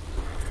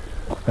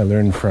I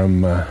learned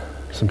from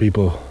some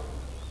people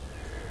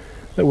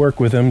that work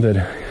with him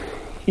that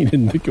he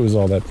didn't think it was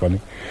all that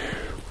funny.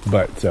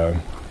 But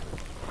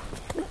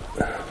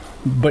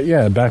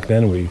yeah, back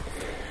then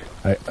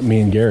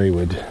me and Gary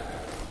would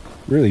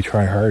really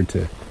try hard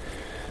to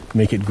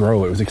make it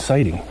grow. It was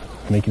exciting,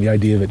 making the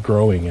idea of it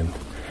growing, and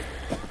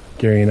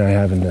Gary and I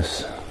having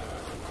this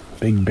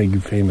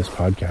big famous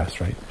podcast,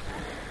 right?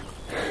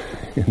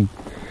 And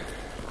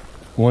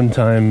one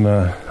time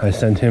I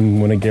sent him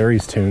one of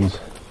Gary's tunes,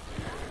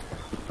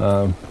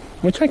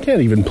 which I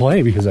can't even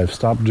play because I've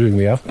stopped doing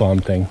the F-bomb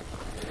thing.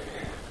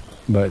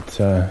 But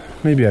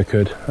maybe I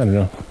could. I don't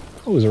know.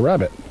 Oh, it was a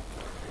rabbit.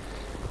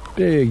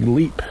 Big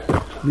leaped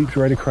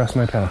right across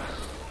my path.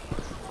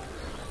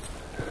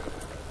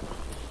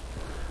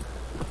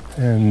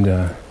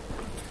 and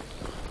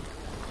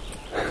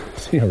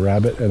see a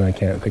rabbit, and I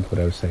can't think what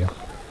I was saying.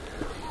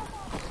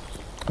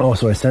 Oh,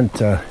 so I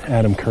sent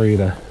Adam Curry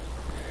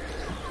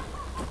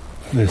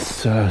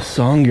this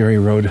song Gary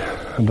wrote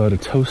about a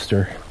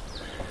toaster.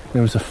 And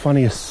it was the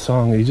funniest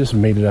song. He just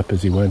made it up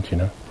as he went,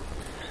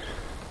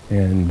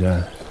 And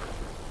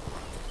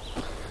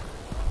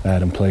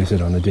Adam plays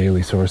it on the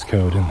Daily Source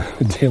Code, and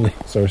the Daily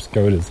Source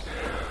Code is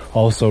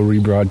also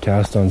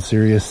rebroadcast on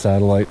Sirius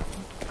Satellite.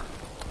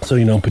 So,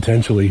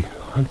 potentially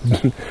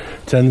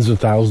tens of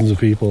thousands of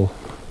people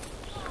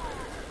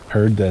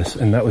heard this,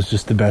 and that was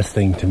just the best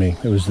thing to me.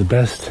 It was the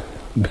best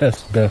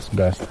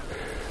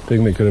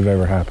thing that could have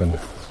ever happened.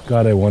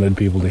 God, I wanted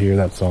people to hear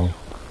that song.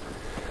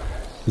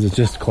 Because it's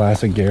just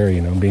classic Gary,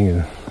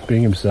 being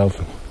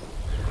himself,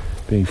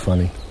 being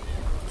funny.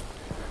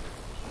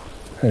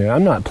 Anyway,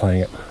 I'm not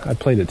playing it. I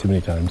played it too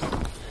many times.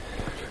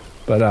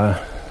 But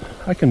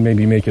I can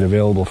maybe make it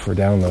available for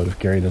download if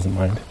Gary doesn't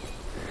mind.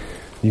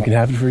 You can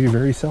have it for your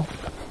very self.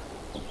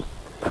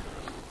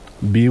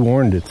 Be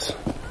warned, it's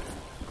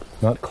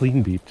not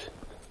clean beeped.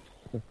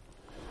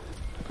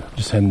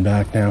 Just heading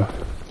back now.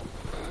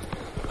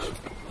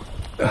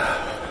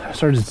 I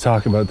started to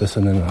talk about this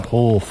and then a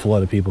whole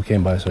flood of people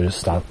came by, so I just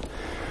stopped.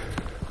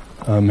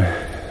 So I'm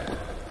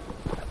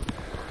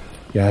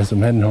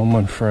heading home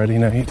on Friday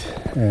night,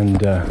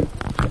 and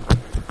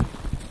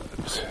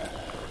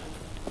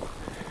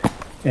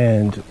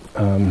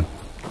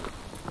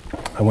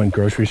I went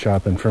grocery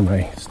shopping for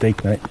my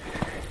steak night,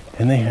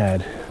 and they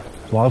had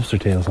lobster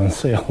tails on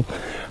sale.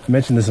 I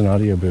mentioned this in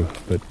Audio Boo,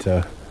 but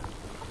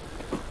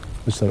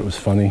just thought it was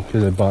funny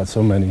because I bought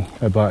so many.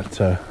 I bought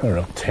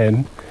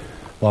 10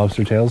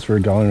 lobster tails for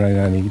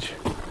 $1.99 each.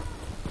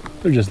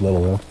 They're just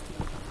little though.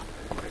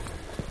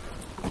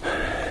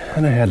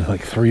 And I had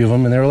like 3 of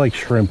them, and they were like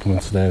shrimp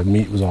once the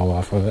meat was all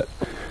off of it.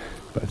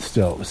 But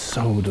still, it was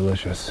so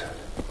delicious.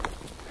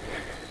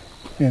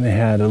 And they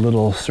had a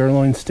little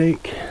sirloin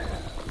steak.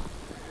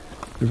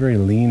 They're very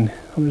lean.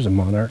 Oh, there's a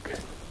monarch.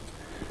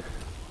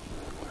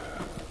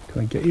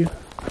 Can I get you?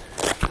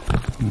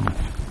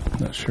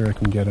 Not sure I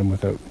can get him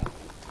without...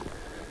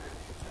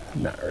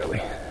 Not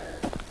really.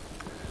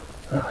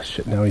 Oh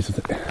shit, now he's...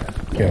 Okay,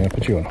 I'm gonna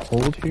put you on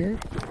hold here.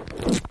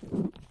 If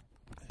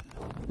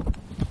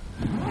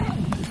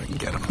I can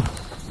get him.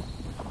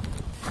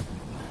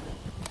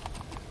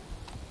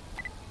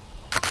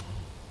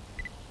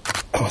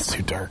 Oh, it's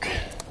too dark.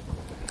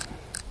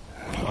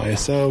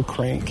 ISO,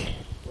 crank.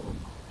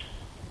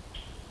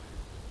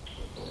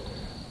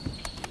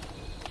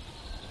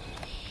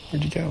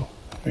 Where'd you go?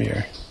 There you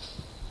are.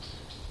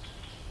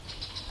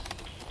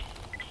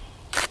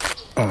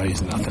 Oh,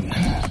 he's nothing.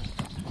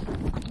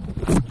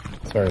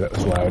 Sorry, that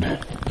was loud.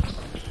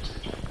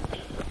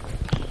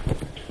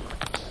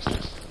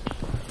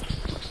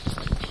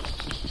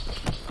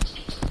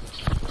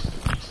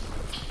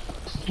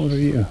 What are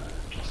you?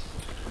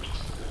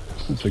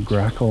 It's a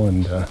grackle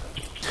and...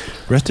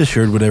 Rest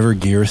assured, whatever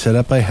gear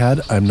setup I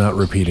had, I'm not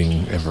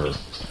repeating ever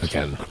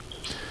again. I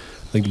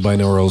think the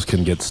binaurals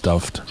can get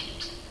stuffed.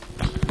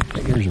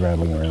 My ear's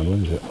rattling around. What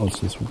is it? Oh, it's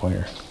this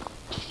wire.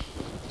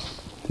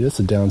 See, that's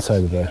the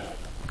downside of the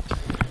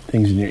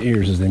things in your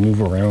ears as they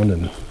move around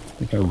and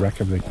they kind of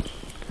wreck everything.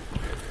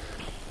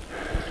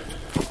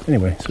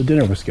 Anyway, so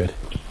dinner was good.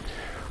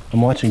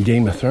 I'm watching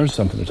Game of Thrones.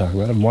 Something to talk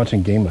about. I'm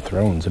watching Game of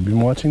Thrones. Have you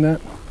been watching that?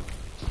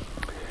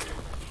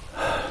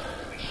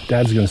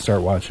 Dad's going to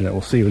start watching it.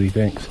 We'll see what he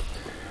thinks.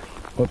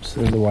 Whoops,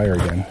 there's the wire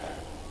again.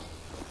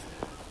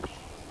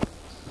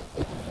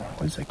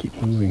 Why does that keep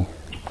moving?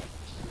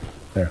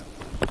 There.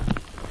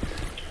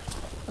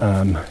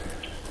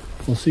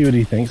 We'll see what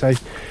he thinks.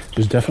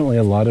 There's definitely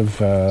a lot of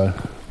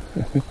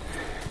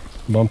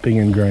bumping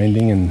and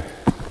grinding and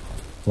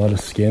a lot of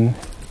skin.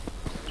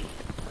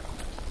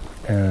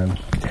 Damn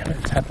it,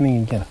 it's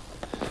happening again.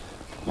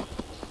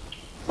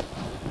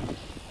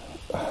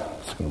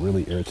 It's going to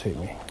really irritate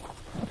me.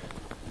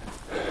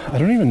 I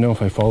don't even know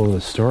if I follow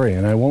the story,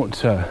 and I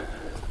won't...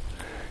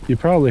 you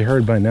probably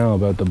heard by now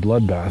about the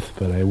bloodbath,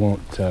 but I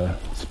won't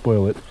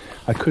spoil it.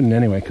 I couldn't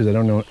anyway, because I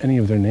don't know any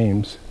of their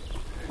names.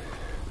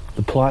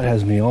 The plot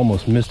has me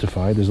almost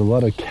mystified. There's a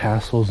lot of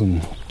castles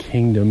and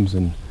kingdoms,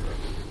 and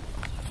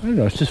I don't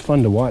know, it's just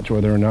fun to watch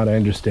whether or not I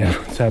understand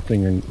what's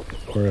happening,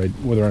 or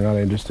whether or not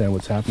I understand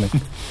what's happening.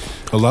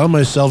 Allow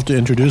myself to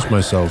introduce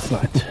myself.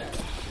 But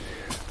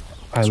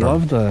I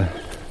love the...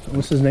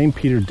 What's his name?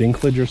 Peter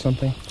Dinklage or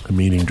something? I'm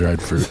eating dried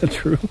fruit. Is that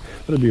true?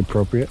 That'd be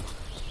appropriate.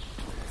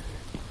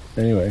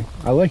 Anyway,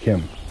 I like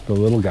him, the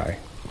little guy.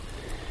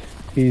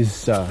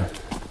 He's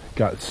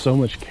got so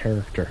much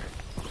character.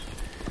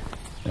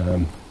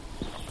 And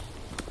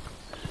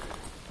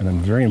I'm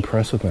very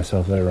impressed with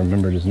myself that I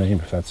remembered his name,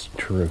 if that's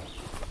true.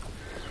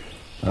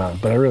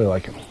 But I really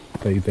like him.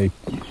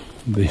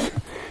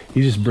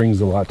 He just brings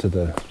a lot to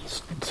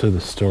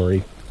the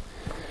story.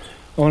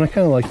 Oh, and I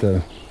kind of like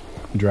the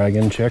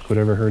dragon chick,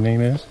 whatever her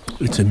name is.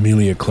 It's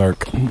Emilia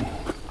Clarke.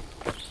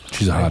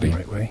 She's a hottie.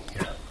 Right way,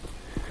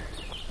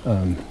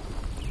 yeah.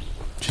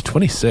 She's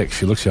 26.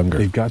 She looks younger.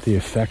 They've got the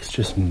effects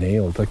just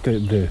nailed. Like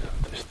the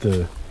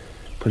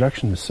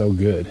production is so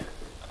good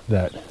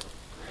that,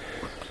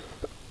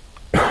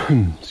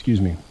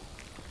 excuse me,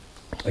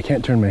 I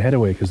can't turn my head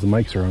away because the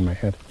mics are on my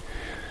head.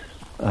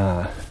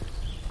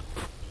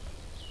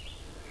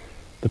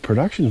 The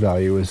production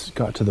value has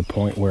got to the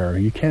point where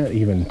you can't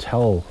even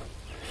tell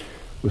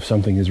if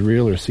something is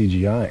real or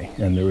CGI.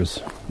 And there was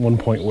one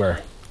point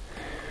where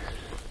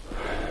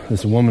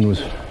this woman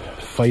was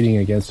fighting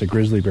against a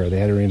grizzly bear. They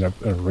had her in an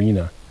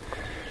arena.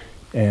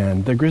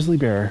 And the grizzly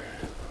bear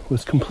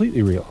was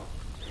completely real.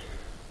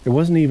 It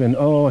wasn't even,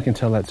 oh, I can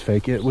tell that's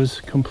fake. It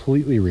was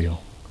completely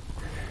real.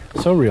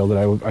 So real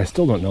that I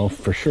still don't know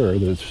for sure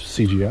that it's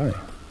CGI.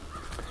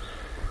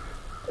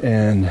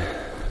 And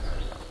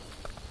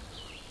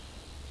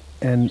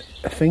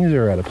things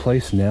are at a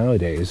place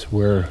nowadays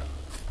where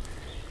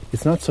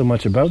it's not so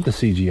much about the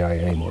CGI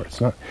anymore.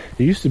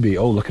 It used to be,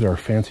 oh, look at our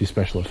fancy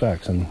special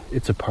effects, and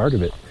it's a part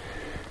of it.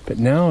 But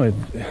now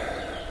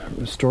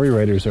story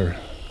writers are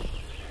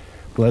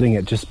letting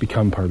it just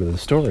become part of the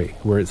story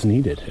where it's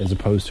needed, as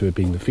opposed to it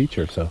being the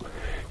feature. So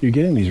you're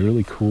getting these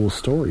really cool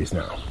stories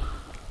now.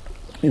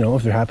 You know,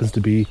 if there happens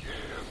to be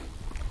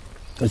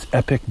this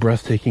epic,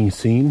 breathtaking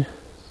scene,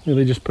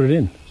 they just put it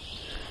in.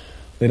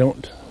 They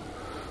don't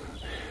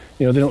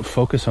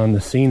focus on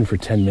the scene for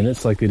 10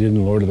 minutes like they did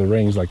in Lord of the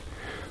Rings. Like,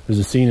 there's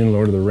a scene in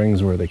Lord of the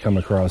Rings where they come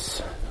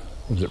across,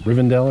 was it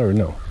Rivendell or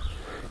no?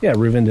 Yeah,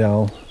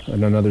 Rivendell,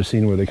 and another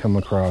scene where they come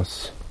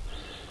across,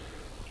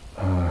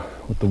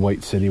 with the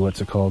White City,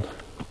 what's it called?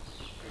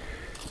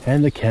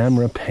 And the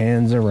camera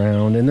pans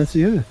around, and that's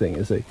the other thing,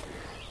 is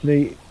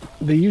they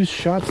use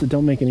shots that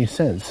don't make any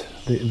sense.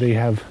 They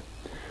have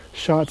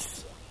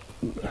shots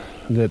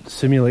that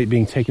simulate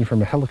being taken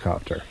from a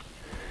helicopter.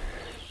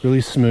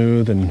 Really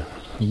smooth and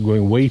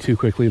going way too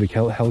quickly. The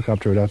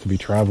helicopter would have to be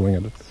traveling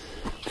at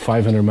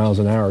 500 miles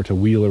an hour to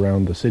wheel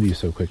around the city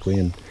so quickly,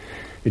 and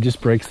it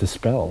just breaks the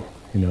spell,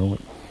 you know.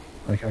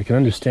 I can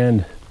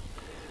understand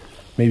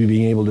maybe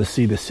being able to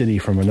see the city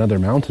from another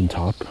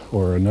mountaintop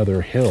or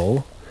another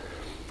hill,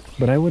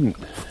 but I wouldn't.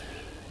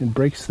 It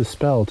breaks the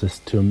spell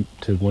to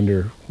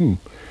wonder,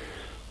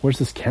 where's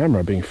this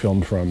camera being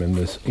filmed from in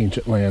this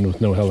ancient land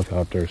with no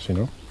helicopters, you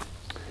know?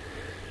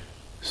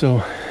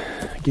 So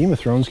Game of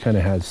Thrones kind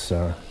of has,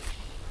 I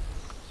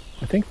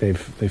think they've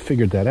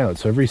figured that out.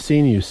 So every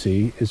scene you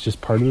see is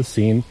just part of the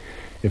scene.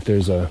 If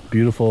there's a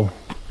beautiful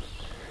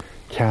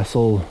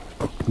castle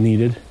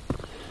needed,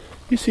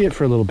 you see it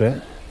for a little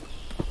bit,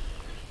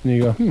 and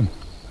you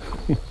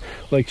go,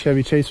 like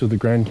Chevy Chase with the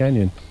Grand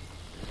Canyon,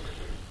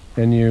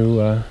 and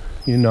you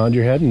nod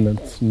your head and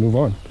let's move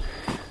on.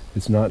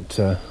 It's not,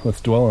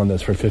 let's dwell on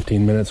this for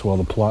 15 minutes while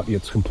the plot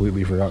gets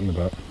completely forgotten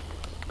about.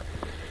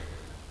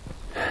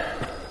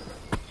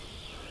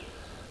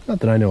 Not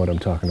that I know what I'm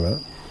talking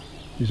about.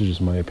 These are just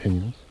my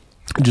opinions.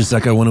 Just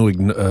like I want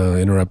to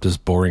interrupt this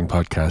boring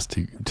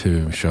podcast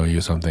to show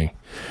you something.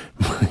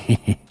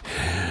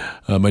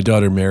 My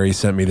daughter Mary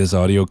sent me this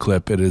audio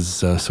clip. It is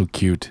so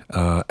cute.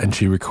 And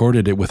she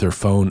recorded it with her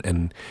phone,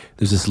 and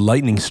there's this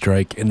lightning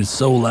strike, and it's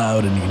so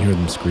loud, and you can hear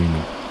them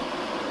screaming.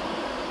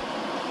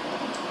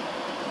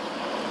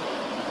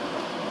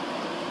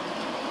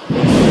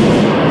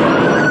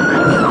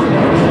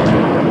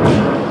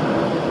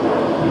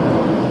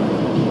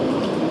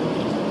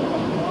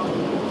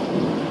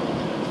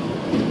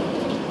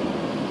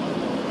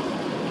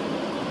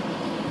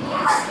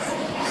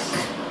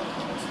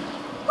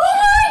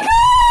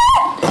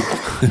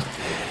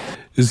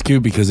 It's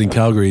cute because in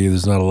Calgary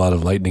there's not a lot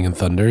of lightning and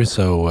thunder,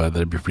 so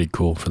that'd be pretty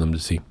cool for them to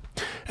see.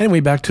 Anyway,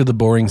 back to the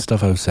boring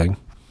stuff I was saying.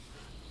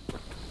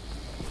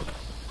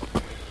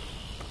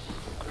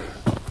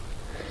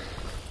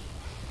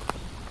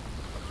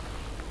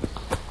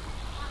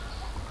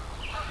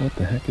 What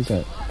the heck is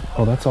that?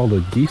 Oh, that's all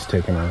the geese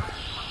taken off.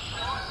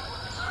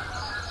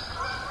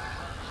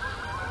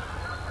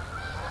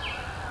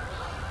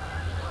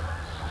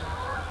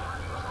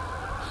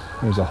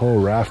 There's a whole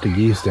raft of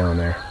geese down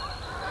there.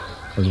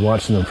 I was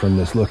watching them from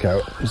this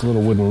lookout, this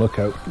little wooden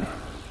lookout,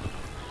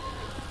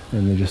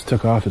 and they just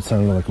took off. It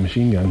sounded like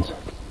machine guns.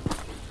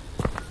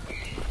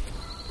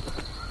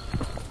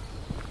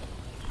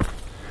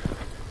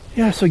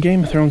 Yeah, so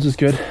Game of Thrones is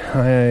good.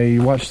 I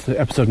watched the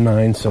episode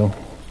 9, so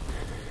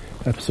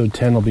episode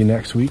 10 will be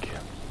next week.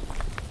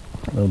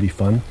 It'll be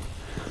fun.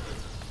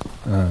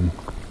 I'm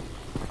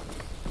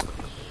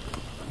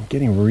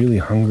getting really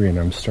hungry, and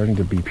I'm starting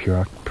to be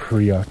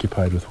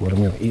preoccupied with what I'm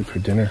going to eat for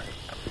dinner.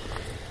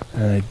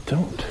 And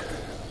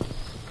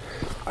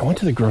I went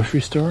to the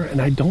grocery store,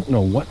 and I don't know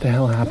what the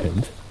hell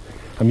happened.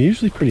 I'm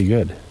usually pretty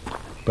good,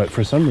 but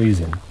for some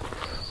reason,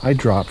 I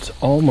dropped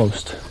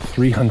almost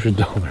 $300.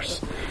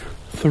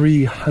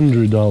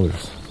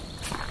 $300.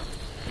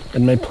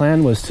 And my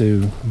plan was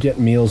to get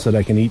meals that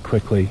I can eat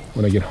quickly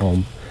when I get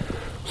home,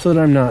 so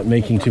that I'm not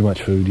making too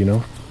much food, you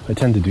know? I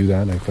tend to do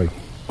that. If I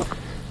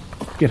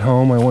get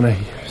home, I want to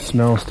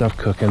smell stuff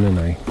cooking, and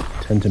I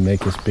tend to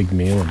make this big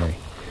meal, and I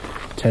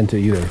tend to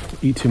either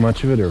eat too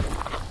much of it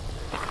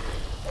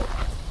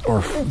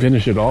or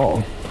finish it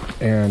all,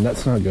 and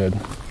that's not good.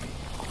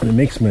 And it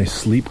makes my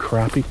sleep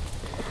crappy.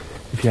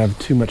 If if you have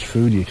too much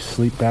food, you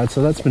sleep bad.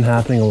 So that's been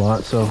happening a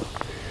lot. So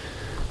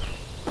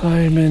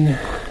and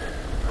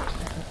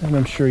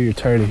I'm sure you're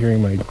tired of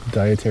hearing my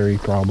dietary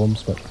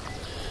problems, but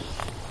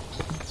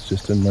it's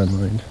just in my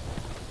mind.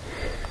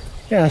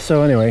 Yeah,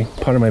 so anyway,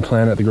 part of my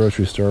plan at the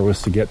grocery store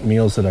was to get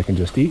meals that I can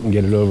just eat and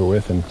get it over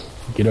with and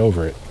get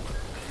over it.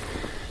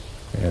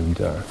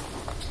 And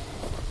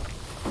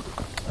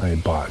I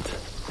bought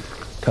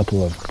a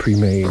couple of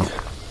pre-made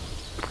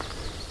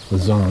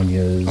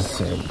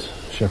lasagnas and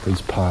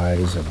shepherd's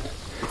pies and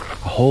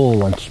a whole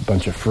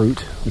bunch of fruit,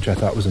 which I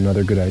thought was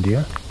another good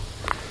idea.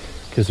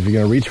 Because if you're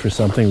going to reach for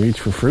something, reach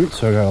for fruit.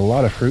 So I got a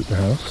lot of fruit in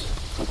the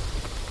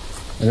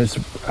house. And it's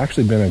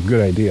actually been a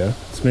good idea.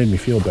 It's made me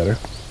feel better.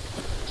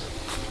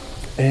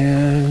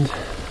 And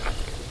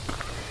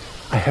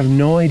I have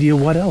no idea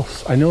what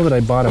else. I know that I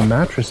bought a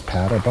mattress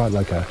pad. I bought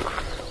like a,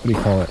 what do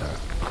you call it?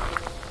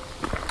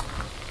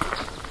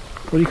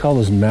 What do you call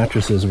those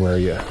mattresses where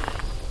you...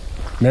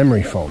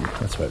 memory foam.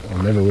 That's what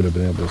I never would have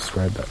been able to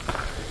describe that.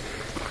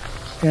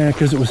 Yeah,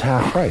 because it was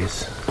half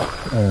price.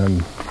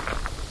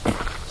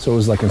 So it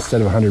was like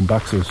instead of $100,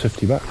 it was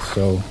 $50.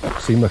 So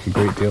it seemed like a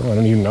great deal. I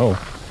don't even know.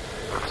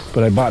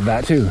 But I bought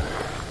that too.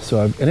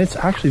 So and it's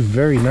actually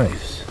very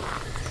nice.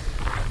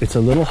 It's a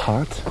little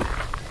hot,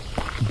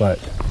 but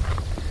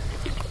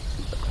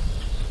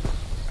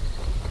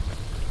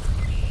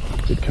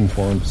it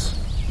conforms.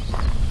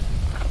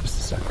 Just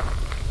a second.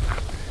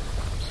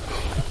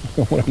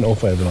 I want to know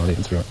if I have an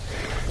audience or not.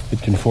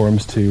 It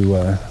conforms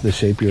to the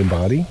shape of your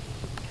body.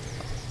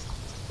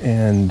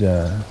 And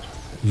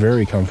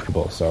very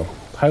comfortable. So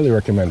highly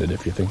recommend it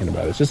if you're thinking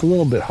about it. It's just a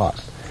little bit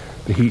hot.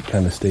 The heat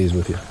kind of stays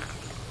with you.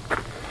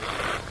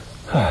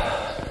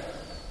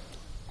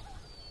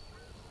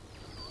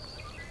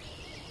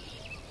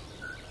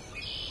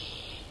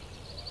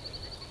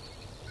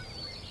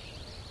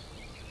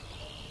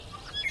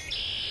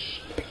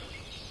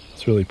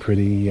 It's really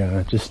pretty,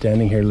 just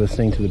standing here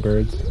listening to the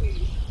birds.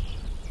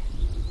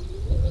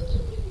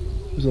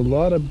 There's a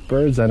lot of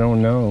birds I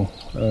don't know.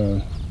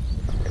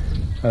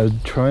 I was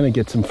trying to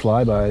get some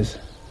flybys,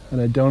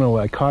 and I don't know,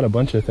 I caught a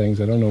bunch of things,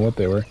 I don't know what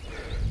they were.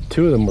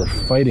 Two of them were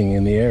fighting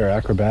in the air,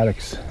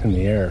 acrobatics in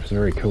the air. It's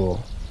very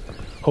cool.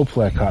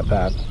 Hopefully I caught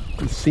that.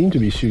 It seemed to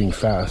be shooting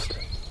fast,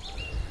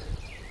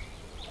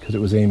 because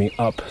it was aiming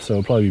up, so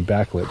it'll probably be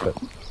backlit, but...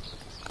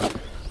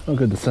 Oh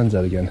good, the sun's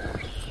out again.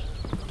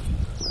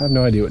 I have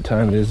no idea what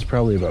time it is. It's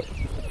probably about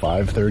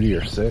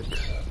 5:30 or 6.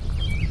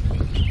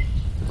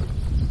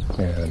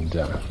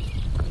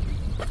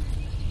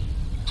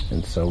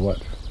 And so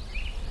what?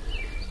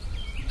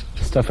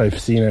 Stuff I've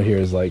seen out here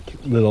is like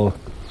little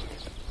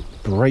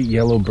bright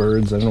yellow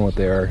birds, I don't know what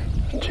they are,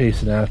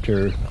 chasing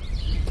after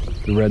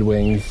the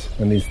redwings,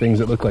 and these things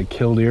that look like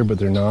killdeer but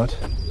they're not,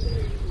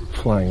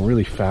 flying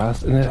really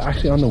fast. And they're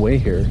actually on the way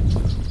here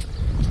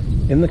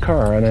in the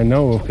car, and I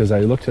know because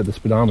I looked at the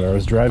speedometer, I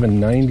was driving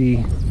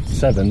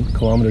 97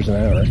 kilometers an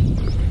hour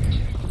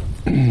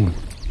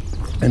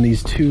and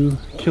these two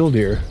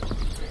killdeer,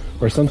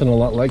 or something a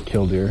lot like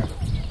killdeer,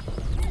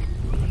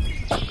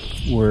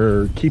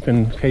 were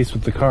keeping pace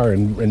with the car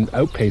and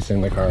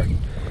outpacing the car.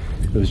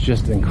 It was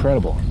just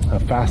incredible how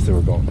fast they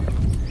were going.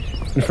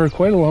 And for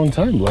quite a long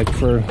time, like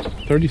for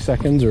 30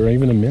 seconds or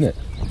even a minute.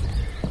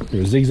 They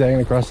were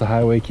zigzagging across the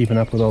highway, keeping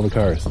up with all the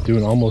cars,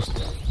 doing almost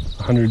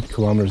 100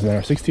 kilometers an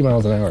hour, 60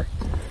 miles an hour.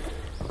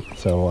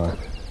 So,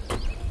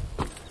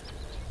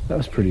 that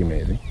was pretty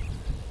amazing.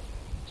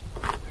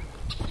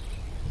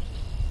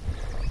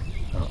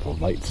 Oh, the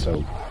light's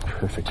so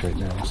perfect right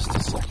now. Just a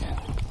second.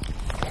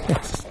 It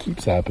just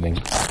keeps happening.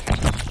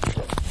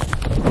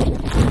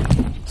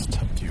 Just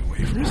tuck you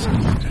away for a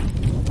second.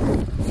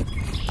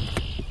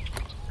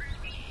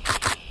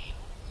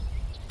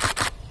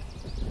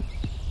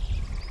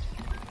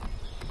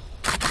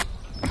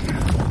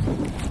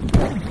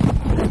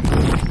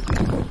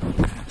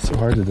 So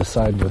hard to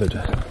decide whether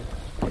to...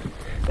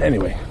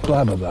 Anyway,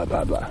 blah, blah, blah,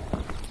 blah, blah.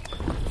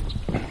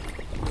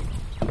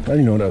 I don't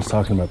even know what I was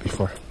talking about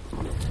before.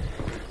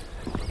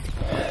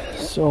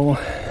 So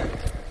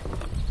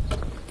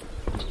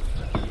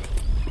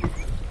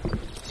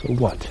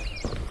what?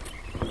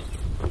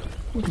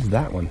 What is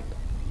that one?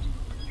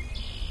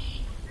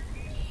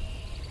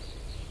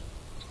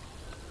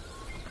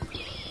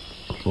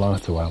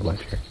 Lots of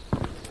wildlife here.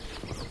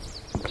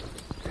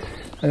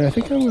 And I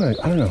think I'm gonna,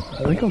 I don't know,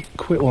 I think I'll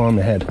quit while I'm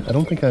ahead. I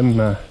don't think I'm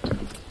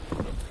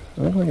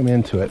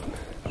into it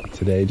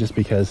today, just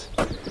because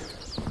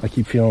I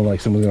keep feeling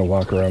like someone's gonna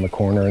walk around the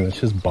corner and it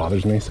just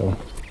bothers me, so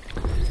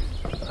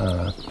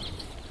I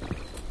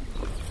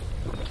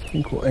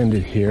think we'll end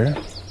it here.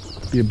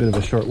 Be a bit of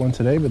a short one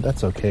today, but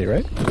that's okay,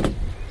 right?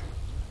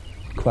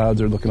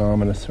 Clouds are looking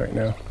ominous right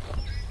now.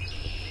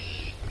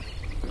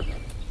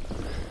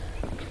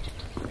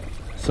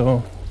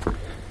 So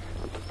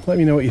let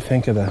me know what you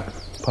think of the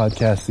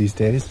podcast these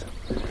days.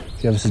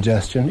 If you have a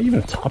suggestion, even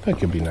a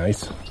topic would be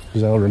nice,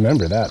 because I'll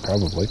remember that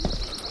probably.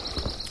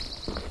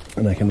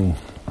 And I can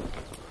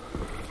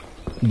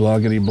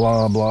bloggity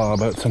blah blah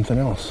about something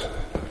else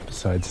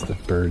besides the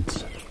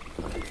birds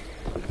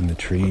and the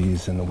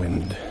trees and the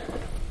wind.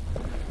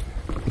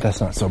 But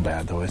that's not so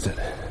bad, though, is it?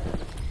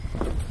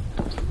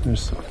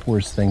 There's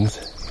worse things.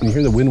 Can you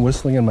hear the wind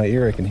whistling in my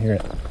ear? I can hear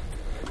it.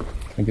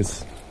 I think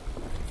it's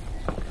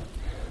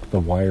the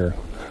wire.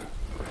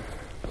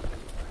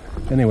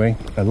 Anyway,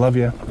 I love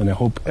you, and I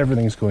hope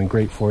everything's going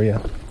great for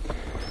you.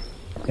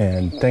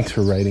 And thanks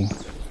for writing.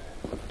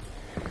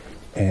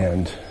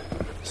 And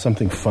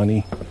something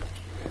funny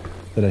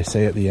that I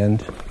say at the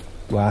end.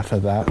 Laugh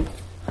at that.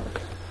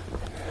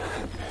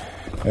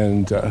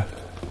 And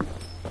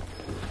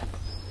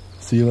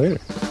see you later.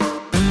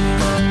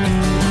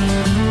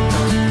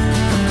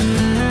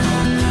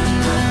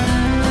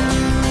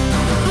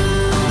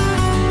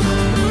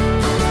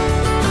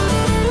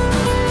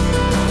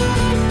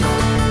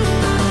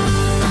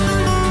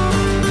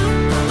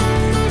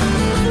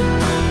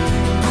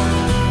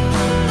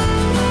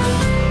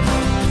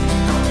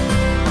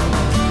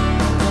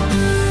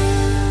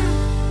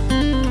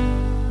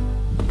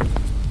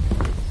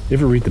 You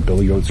ever read the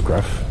Billy Goat's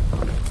Gruff?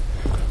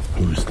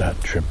 Who's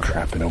that trip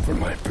trapping over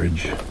my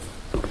bridge?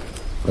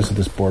 That's what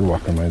this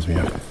boardwalk reminds me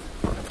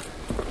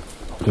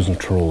of. There's no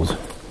trolls.